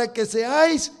 Para que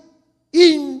seáis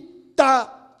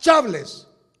intachables.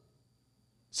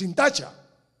 Sin tacha.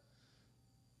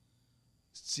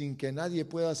 Sin que nadie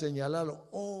pueda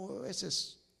señalarlo. Ese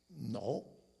es. No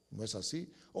es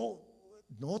así.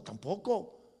 No,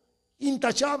 tampoco.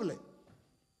 Intachable.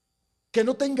 Que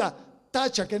no tenga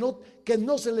tacha, que no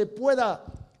se le pueda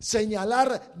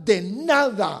señalar de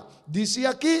nada. Dice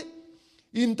aquí,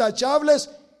 intachables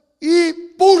y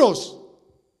puros.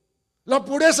 La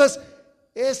pureza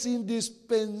es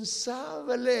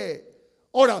indispensable.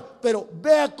 Ahora, pero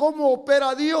vea cómo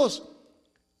opera Dios.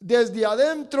 Desde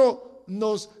adentro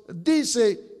nos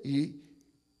dice, y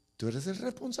tú eres el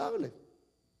responsable.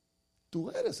 Tú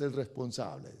eres el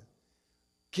responsable.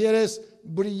 ¿Quieres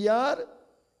brillar?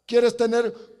 ¿Quieres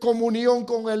tener comunión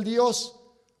con el Dios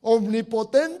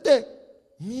omnipotente?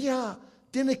 Mira,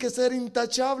 tienes que ser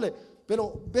intachable.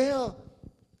 Pero vea,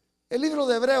 el libro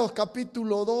de Hebreos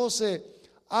capítulo 12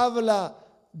 habla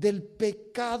del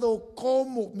pecado.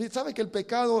 ¿Cómo? ¿Sabe que el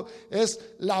pecado es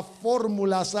la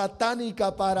fórmula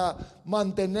satánica para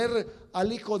mantener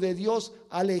al Hijo de Dios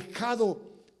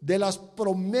alejado de las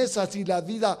promesas y la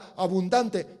vida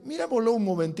abundante. Miremoslo un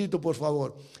momentito, por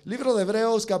favor. Libro de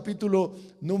Hebreos, capítulo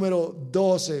número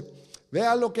 12.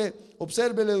 Vea lo que,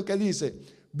 observe lo que dice.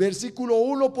 Versículo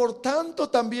 1, por tanto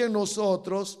también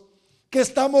nosotros, que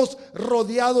estamos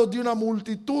rodeados de una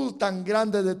multitud tan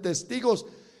grande de testigos,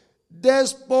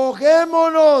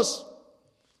 despojémonos.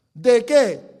 ¿De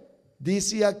qué?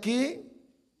 Dice aquí,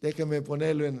 déjeme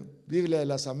ponerlo en Biblia de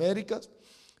las Américas,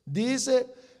 dice,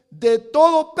 de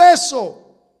todo peso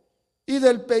y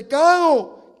del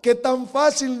pecado que tan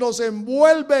fácil nos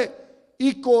envuelve,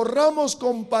 y corramos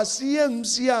con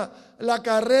paciencia la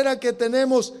carrera que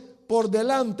tenemos por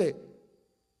delante.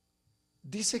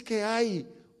 Dice que hay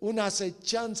una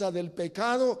acechanza del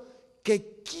pecado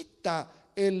que quita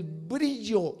el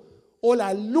brillo o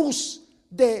la luz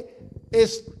de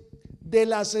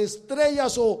las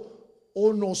estrellas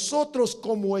o nosotros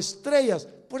como estrellas.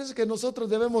 Por eso es que nosotros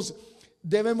debemos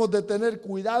de tener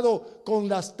cuidado con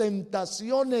las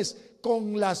tentaciones,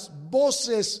 con las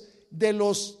voces de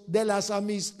las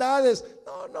amistades.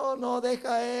 No,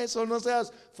 deja eso, no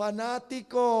seas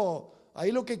fanático.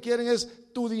 Ahí lo que quieren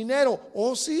es tu dinero.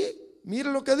 Oh sí,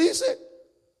 mire lo que dice.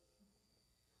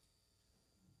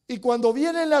 Y cuando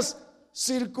vienen las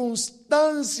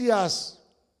circunstancias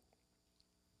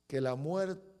que la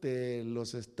muerte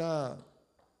los está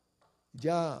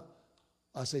ya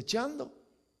acechando,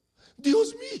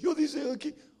 Dios mío, dice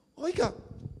aquí, oiga,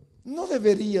 no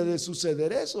debería de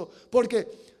suceder eso,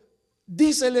 porque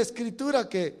dice la Escritura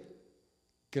que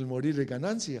el morir es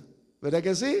ganancia, ¿verdad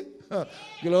que sí?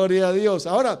 Gloria a Dios.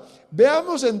 Ahora,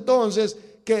 veamos entonces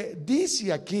que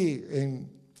dice aquí en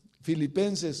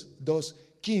Filipenses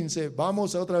 2:15,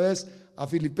 vamos otra vez a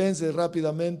Filipenses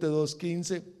rápidamente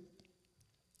 2:15.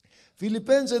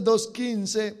 Filipenses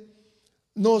 2:15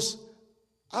 nos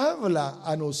habla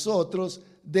a nosotros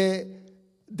de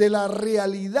la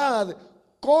realidad,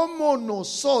 como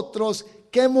nosotros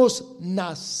que hemos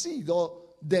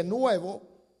nacido de nuevo,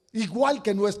 igual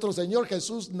que nuestro Señor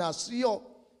Jesús nació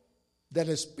del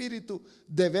Espíritu,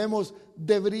 debemos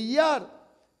de brillar.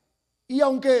 Y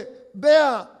aunque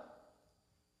vea,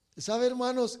 ¿sabe,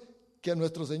 hermanos, que a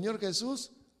nuestro Señor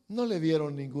Jesús no le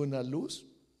vieron ninguna luz?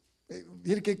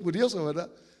 Miren qué curioso,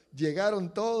 ¿verdad?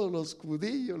 Llegaron todos los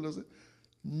judíos,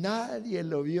 nadie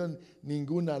lo vio en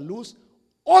ninguna luz.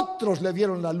 Otros le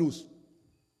vieron la luz.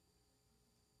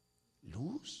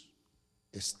 Luz,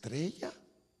 estrella,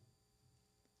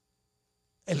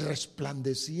 el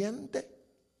resplandeciente.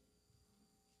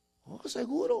 Oh,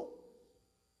 seguro.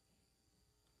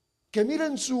 Que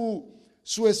miren su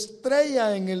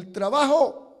estrella en el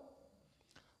trabajo.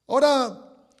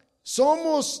 Ahora,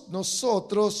 somos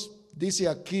nosotros, dice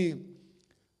aquí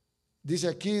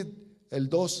el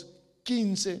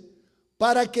 2:15,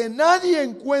 para que nadie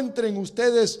encuentre en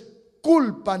ustedes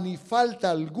culpa ni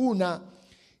falta alguna,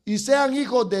 y sean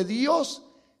hijos de Dios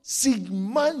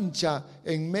sin mancha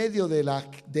en medio de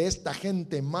esta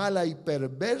gente mala y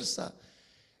perversa.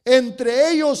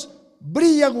 Entre ellos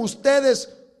brillan ustedes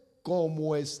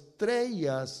como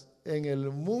estrellas en el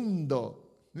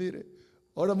mundo. Mire,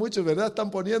 ahora muchos, ¿verdad?,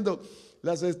 están poniendo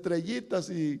las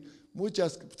estrellitas y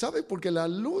muchas, ¿sabe? Porque las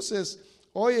luces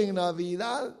hoy en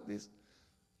Navidad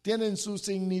tienen su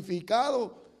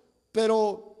significado,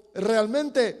 pero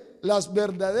realmente las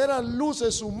verdaderas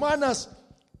luces humanas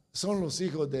son los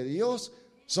hijos de Dios,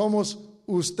 somos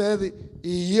usted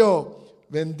y yo.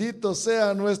 Bendito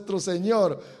sea nuestro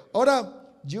Señor.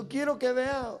 Ahora, yo quiero que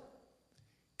vea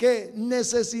que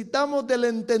necesitamos del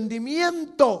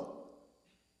entendimiento.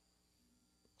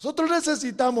 Nosotros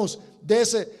necesitamos de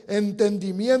ese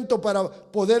entendimiento para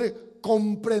poder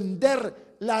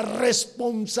comprender la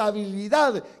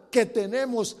responsabilidad que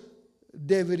tenemos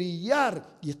de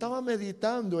brillar. Y estaba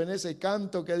meditando en ese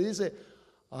canto que dice: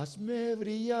 hazme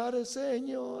brillar,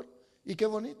 Señor. Y qué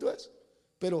bonito es.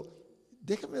 Pero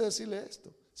déjeme decirle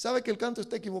esto. ¿Sabe que el canto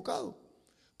está equivocado?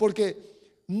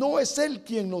 Porque no es Él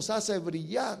quien nos hace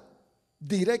brillar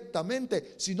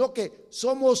directamente, sino que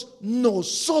somos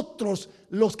nosotros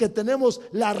los que tenemos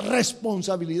la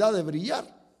responsabilidad de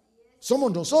brillar.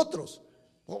 Somos nosotros.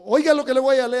 Oiga lo que le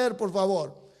voy a leer, por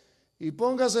favor, y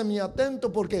póngase muy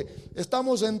atento, porque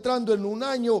estamos entrando en un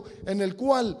año en el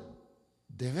cual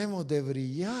debemos de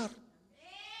brillar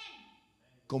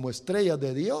como estrellas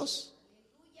de Dios.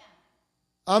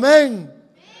 Amén.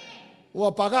 O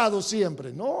apagados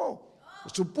siempre. No,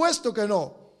 por supuesto que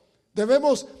no.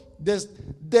 Debemos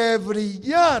de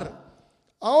brillar.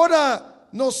 Ahora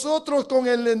nosotros, con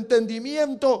el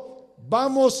entendimiento,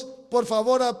 vamos por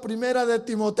favor a Primera de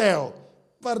Timoteo,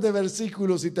 un par de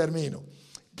versículos y termino.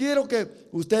 Quiero que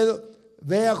usted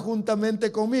vea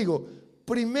juntamente conmigo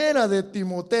Primera de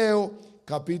Timoteo,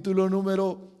 capítulo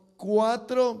número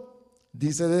 4,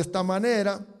 dice de esta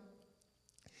manera,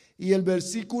 y el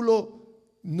versículo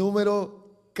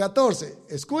número 14.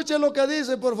 Escuchen lo que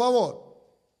dice, por favor,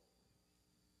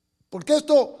 porque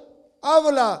esto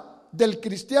habla del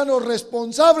cristiano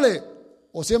responsable.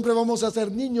 O siempre vamos a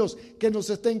ser niños que nos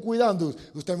estén cuidando.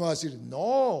 Usted me va a decir,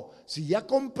 no, si ya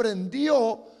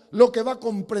comprendió, lo que va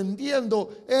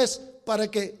comprendiendo es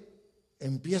para que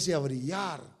empiece a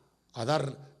brillar, a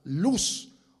dar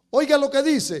luz. Oiga lo que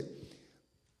dice,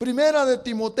 Primera de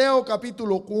Timoteo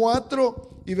capítulo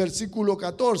 4 y versículo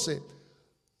 14.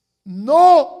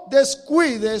 No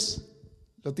descuides,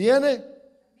 ¿lo tiene?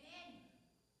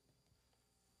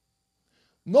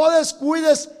 No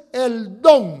descuides el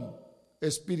don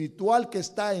espiritual que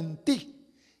está en ti,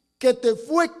 que te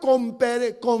fue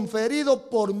conferido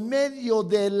por medio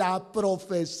de la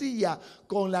profecía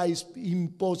con la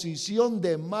imposición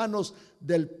de manos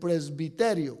del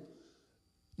presbiterio.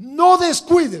 No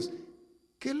descuides.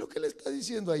 ¿Qué es lo que le está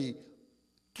diciendo ahí?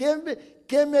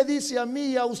 ¿Qué me dice a mí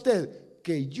y a usted?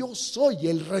 Que yo soy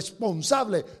el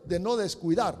responsable de no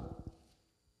descuidar.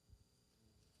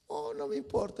 Oh, no me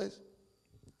importa eso.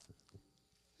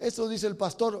 Eso dice el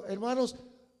pastor, hermanos,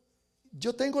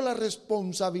 yo tengo la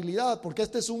responsabilidad, porque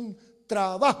este es un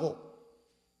trabajo.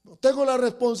 Tengo la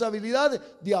responsabilidad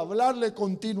de hablarle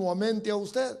continuamente a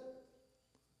usted.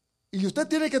 Y usted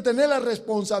tiene que tener la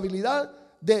responsabilidad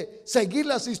de seguir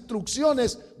las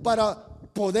instrucciones para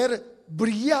poder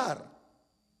brillar.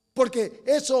 Porque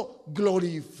eso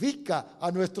glorifica a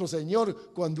nuestro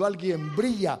Señor cuando alguien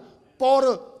brilla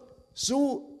por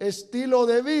su estilo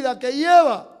de vida que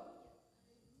lleva.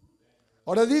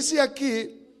 Ahora dice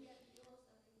aquí,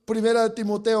 Primera de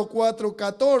Timoteo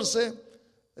 4:14,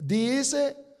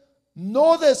 dice,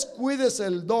 no descuides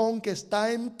el don que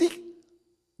está en ti.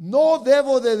 No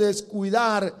debo de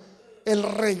descuidar el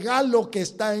regalo que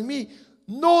está en mí.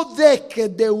 No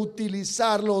dejes de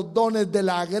utilizar los dones de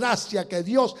la gracia que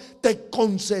Dios te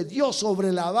concedió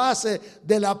sobre la base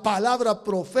de la palabra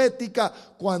profética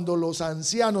cuando los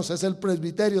ancianos, es el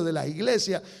presbiterio de la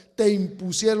iglesia, te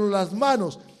impusieron las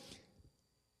manos.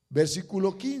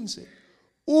 Versículo 15.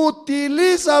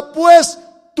 Utiliza pues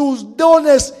tus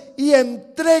dones y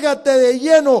entrégate de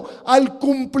lleno al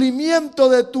cumplimiento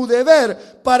de tu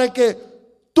deber para que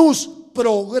tus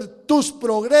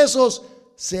progresos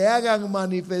se hagan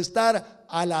manifestar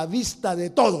a la vista de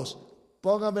todos.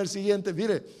 Póngame el siguiente,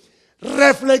 mire,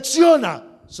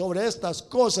 reflexiona sobre estas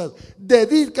cosas,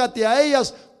 dedícate a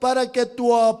ellas para que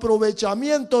tu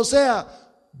aprovechamiento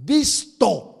sea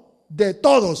visto de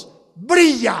todos.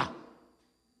 Brilla.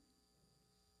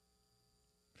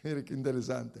 Mire qué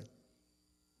interesante.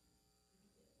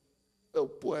 No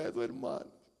puedo,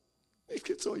 hermano. Es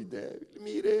que soy débil.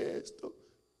 Mire esto.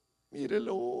 Mire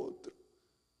lo otro.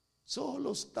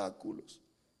 Solo obstáculos.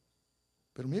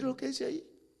 Pero mire lo que dice ahí.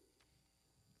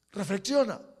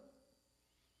 Reflexiona.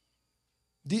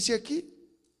 Dice aquí: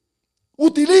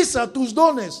 utiliza tus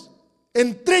dones.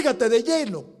 Entrégate de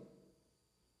lleno.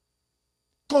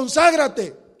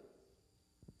 Conságrate.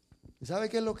 ¿Y sabe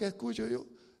qué es lo que escucho yo?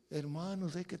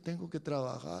 Hermanos, es que tengo que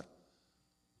trabajar.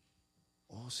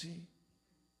 Oh, sí.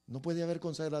 No puede haber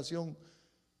consagración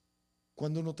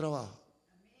cuando uno trabaja.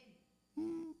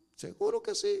 Seguro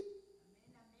que sí.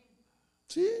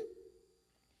 Sí.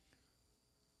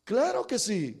 Claro que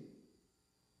sí.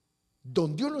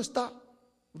 Donde uno está,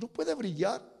 uno puede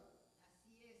brillar.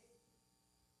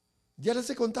 Ya les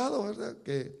he contado, ¿verdad?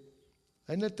 Que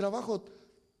en el trabajo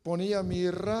ponía mi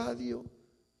radio,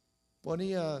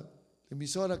 ponía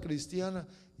emisora cristiana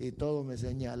y todo me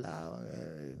señalaba.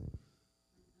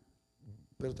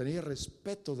 Pero tenía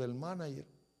respeto del manager.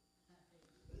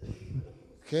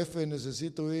 Jefe,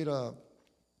 necesito ir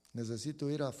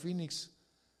a Phoenix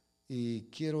y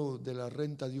quiero de la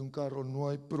renta de un carro. No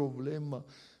hay problema.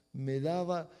 Me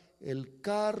daba el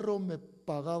carro, me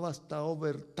pagaba hasta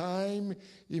overtime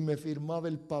y me firmaba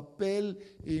el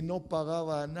papel y no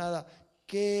pagaba nada.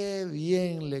 Qué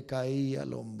bien le caía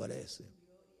al hombre ese.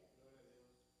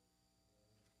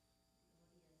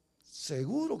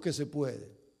 Seguro que se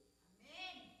puede.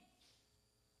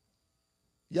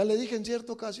 Ya le dije en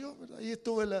cierta ocasión, ¿verdad? Ahí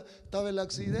estaba el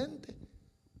accidente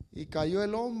y cayó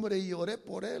el hombre y oré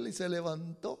por él y se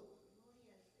levantó.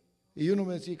 Y uno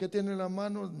me decía, ¿qué tiene en la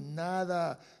mano?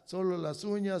 Nada, solo las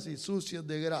uñas y sucias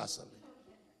de grasa.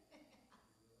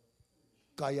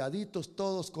 Calladitos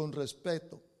todos con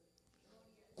respeto.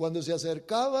 Cuando se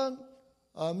acercaban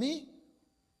a mí,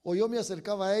 o yo me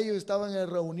acercaba a ellos, estaban en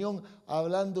reunión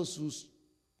hablando sus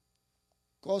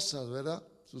cosas, ¿verdad?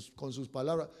 Con sus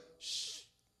palabras. Shh,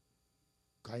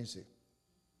 cállense.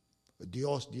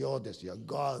 Dios, decía,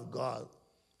 God.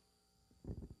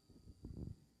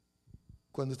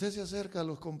 Cuando usted se acerca a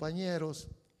los compañeros,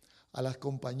 a las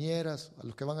compañeras, a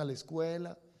los que van a la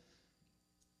escuela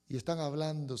y están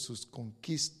hablando sus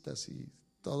conquistas y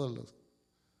todos los...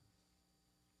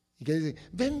 Y que dicen,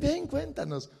 ven,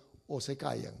 cuéntanos, o se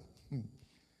callan.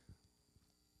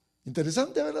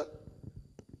 Interesante, ¿verdad?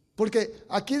 Porque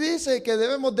aquí dice que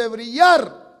debemos de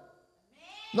brillar,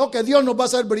 no que Dios nos va a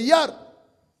hacer brillar.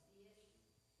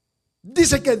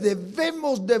 Dice que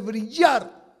debemos de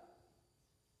brillar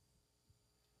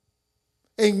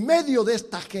en medio de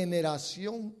esta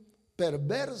generación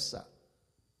perversa.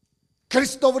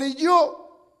 Cristo brilló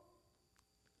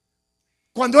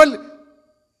cuando Él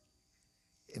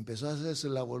empezó a hacerse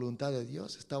la voluntad de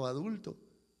Dios, estaba adulto,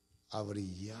 a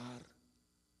brillar.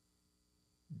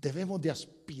 Debemos de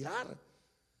aspirar,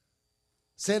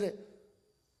 ser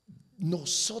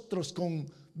nosotros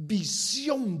con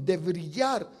visión de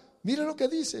brillar. Mira lo que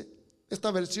dice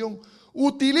esta versión: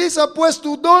 utiliza pues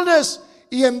tus dones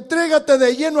y entrégate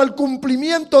de lleno al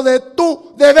cumplimiento de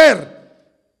tu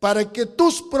deber, para que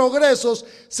tus progresos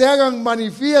se hagan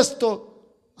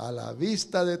manifiesto a la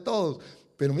vista de todos.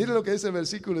 Pero mire lo que dice el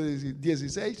versículo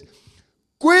 16: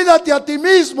 cuídate a ti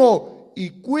mismo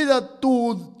y cuida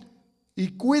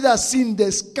sin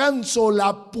descanso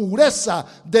la pureza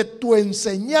de tu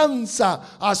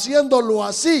enseñanza. Haciéndolo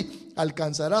así,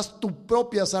 alcanzarás tu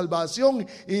propia salvación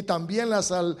y también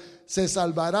se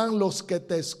salvarán los que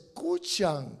te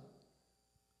escuchan.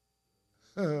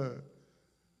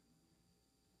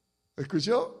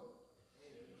 ¿Escuchó?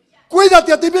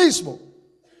 Cuídate a ti mismo.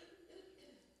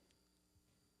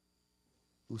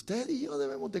 Usted y yo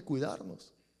debemos de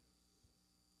cuidarnos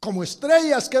como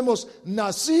estrellas que hemos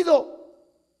nacido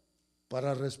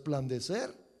para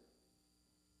resplandecer.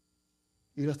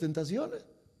 ¿Y las tentaciones?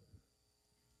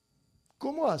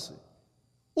 ¿Cómo hace?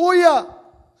 ¡Huya!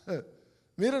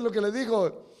 Miren lo que le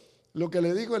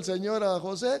dijo el Señor a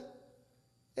José.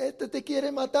 Este te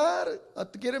quiere matar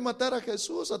a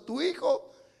Jesús, a tu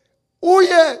hijo.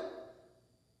 ¡Huye!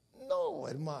 No,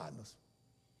 hermanos.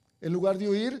 En lugar de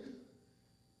huir,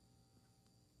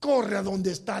 corre a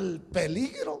donde está el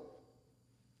peligro.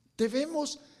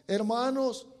 Debemos,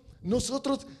 hermanos,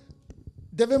 nosotros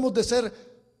debemos de ser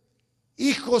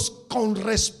hijos con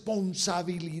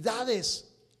responsabilidades,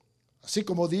 así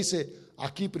como dice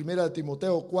aquí 1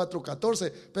 Timoteo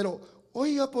 4:14. Pero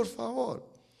oiga, por favor,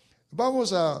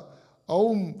 vamos a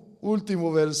un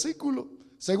último versículo,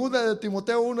 2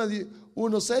 Timoteo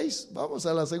 1:6. Vamos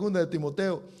a la 2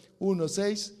 Timoteo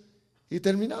 1:6 y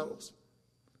terminamos.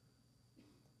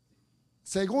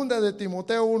 2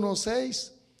 Timoteo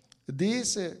 1:6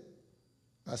 dice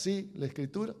así la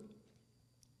escritura: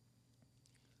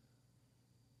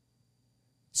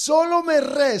 solo me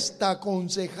resta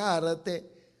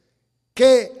aconsejarte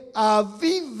que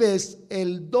avives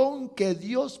el don que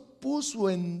Dios puso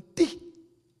en ti.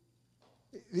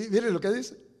 Mire lo que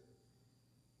dice: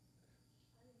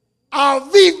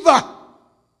 aviva.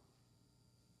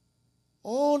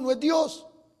 Oh, no es Dios,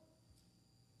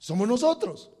 somos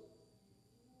nosotros.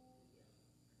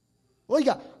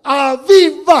 Oiga,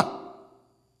 aviva.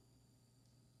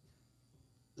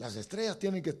 Las estrellas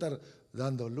tienen que estar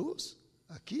dando luz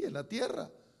aquí en la tierra.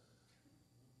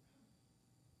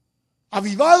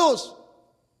 Avivados,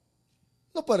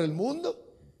 no para el mundo.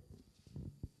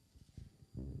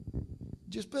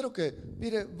 Yo espero que,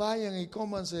 mire, vayan y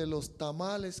cómanse los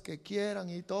tamales que quieran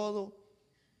y todo.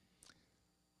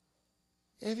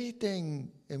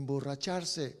 Eviten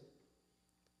emborracharse.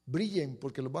 Brillen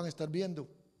porque los van a estar viendo.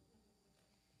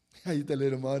 Ahí está el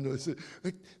hermano.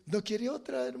 ¿No quiere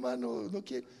otra, hermano? ¿No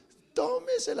quiere?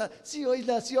 Tómesela. Si hoy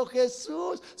nació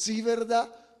Jesús. Sí,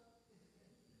 ¿verdad?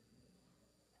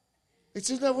 Es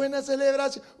una buena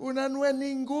celebración. Una no es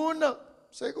ninguna,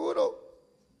 seguro.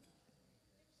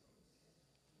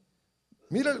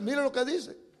 Mira lo que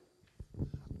dice: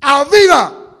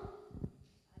 aviva,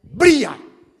 brilla,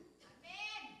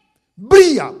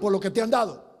 brilla por lo que te han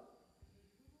dado.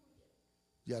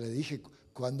 Ya le dije,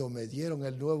 cuando me dieron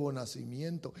el nuevo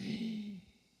nacimiento, ¿qué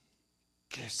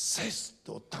es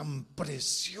esto tan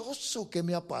precioso que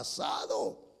me ha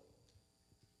pasado?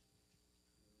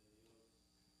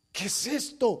 ¿Qué es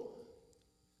esto?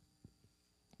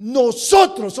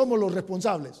 Nosotros somos los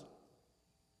responsables.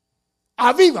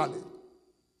 Avívale.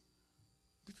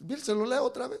 Se lo leo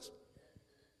otra vez.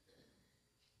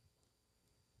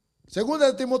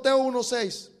 2 Timoteo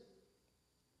 1:6.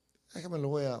 Déjame, lo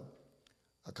voy a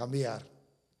cambiar.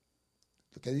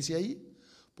 Lo que dice ahí: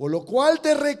 por lo cual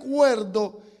te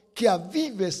recuerdo que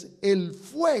avives el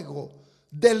fuego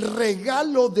del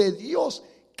regalo de Dios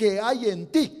que hay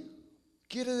en ti.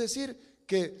 quiere decir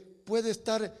que puede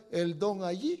estar el don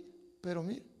allí, pero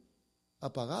mire,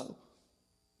 apagado.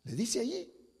 Le dice allí,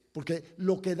 porque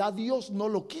lo que da Dios no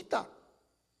lo quita.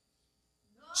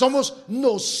 Somos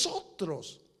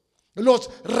nosotros los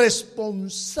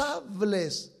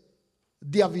responsables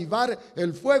de avivar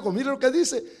el fuego. Mire lo que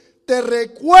dice: te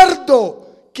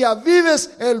recuerdo que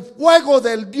avives el fuego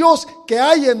del Dios que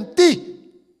hay en ti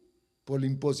por la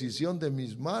imposición de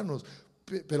mis manos.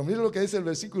 Pero mire lo que dice el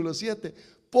versículo 7: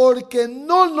 porque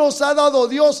no nos ha dado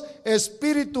Dios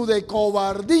espíritu de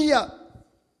cobardía.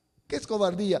 ¿Qué es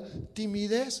cobardía?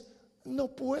 Timidez. No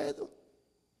puedo.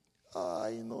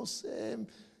 Ay, no sé.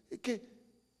 Que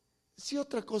si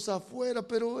otra cosa fuera,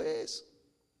 pero es.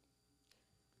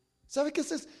 ¿Sabe qué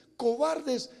es?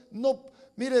 Cobardes. No,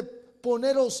 mire,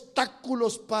 poner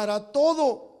obstáculos para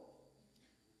todo.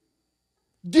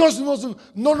 Dios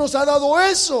no nos ha dado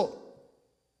eso,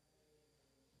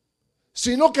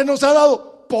 sino que nos ha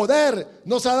dado poder,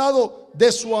 nos ha dado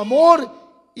de su amor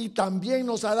y también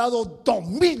nos ha dado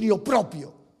dominio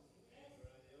propio.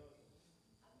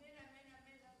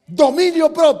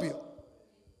 Dominio propio.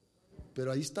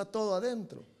 Pero ahí está todo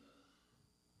adentro.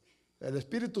 El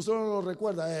Espíritu solo nos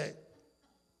recuerda,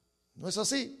 no es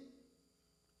así.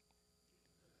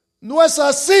 No es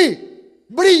así.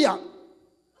 Brilla.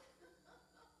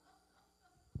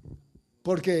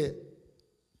 Porque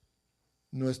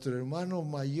nuestro hermano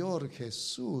mayor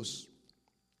Jesús,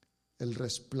 el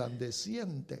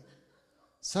resplandeciente,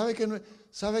 ¿sabe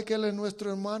que Él es nuestro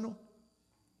hermano?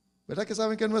 ¿Verdad que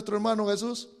saben que es nuestro hermano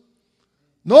Jesús?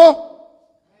 No.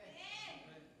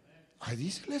 Ahí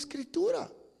dice la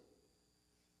Escritura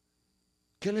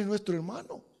que Él es nuestro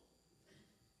hermano.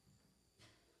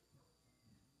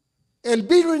 Él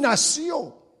vino y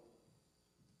nació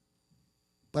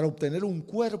para obtener un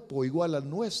cuerpo igual al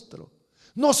nuestro.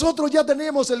 Nosotros ya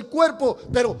teníamos el cuerpo,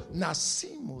 pero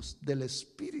nacimos del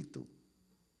Espíritu.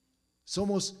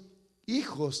 Somos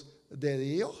hijos de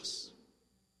Dios.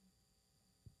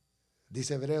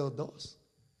 Dice Hebreos 2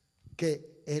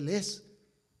 que Él es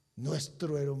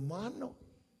nuestro hermano.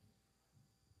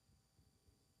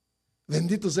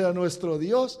 Bendito sea nuestro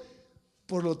Dios.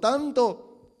 Por lo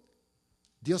tanto,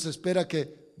 Dios espera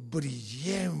que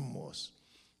brillemos,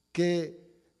 que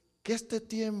este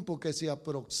tiempo que se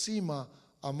aproxima,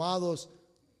 amados,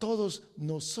 todos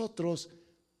nosotros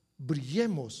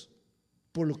brillemos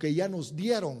por lo que ya nos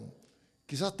dieron.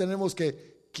 Quizás tenemos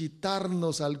que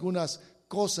quitarnos algunas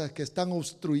cosas que están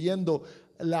obstruyendo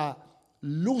la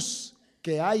luz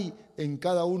que hay en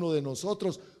cada uno de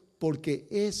nosotros, porque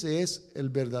ese es el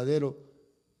verdadero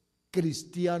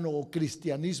cristiano o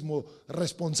cristianismo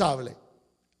responsable.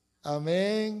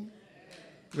 Amén.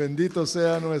 Bendito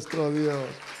sea nuestro Dios.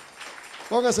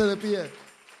 Póngase de pie.